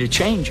wanted me to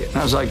change it. And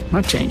I was like, I'm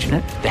not changing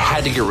it. They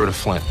had to get rid of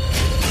Flynn.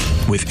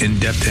 With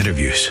in-depth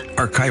interviews,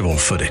 archival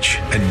footage,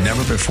 and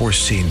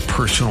never-before-seen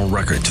personal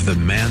records of the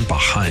man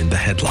behind the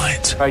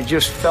headlines. I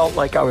just felt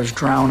like I was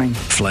drowning.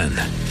 Flynn,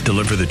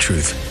 Deliver the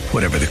Truth,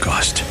 Whatever the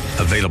Cost.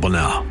 Available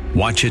now.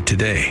 Watch it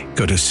today.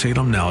 Go to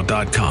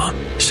salemnow.com.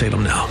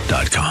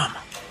 salemnow.com.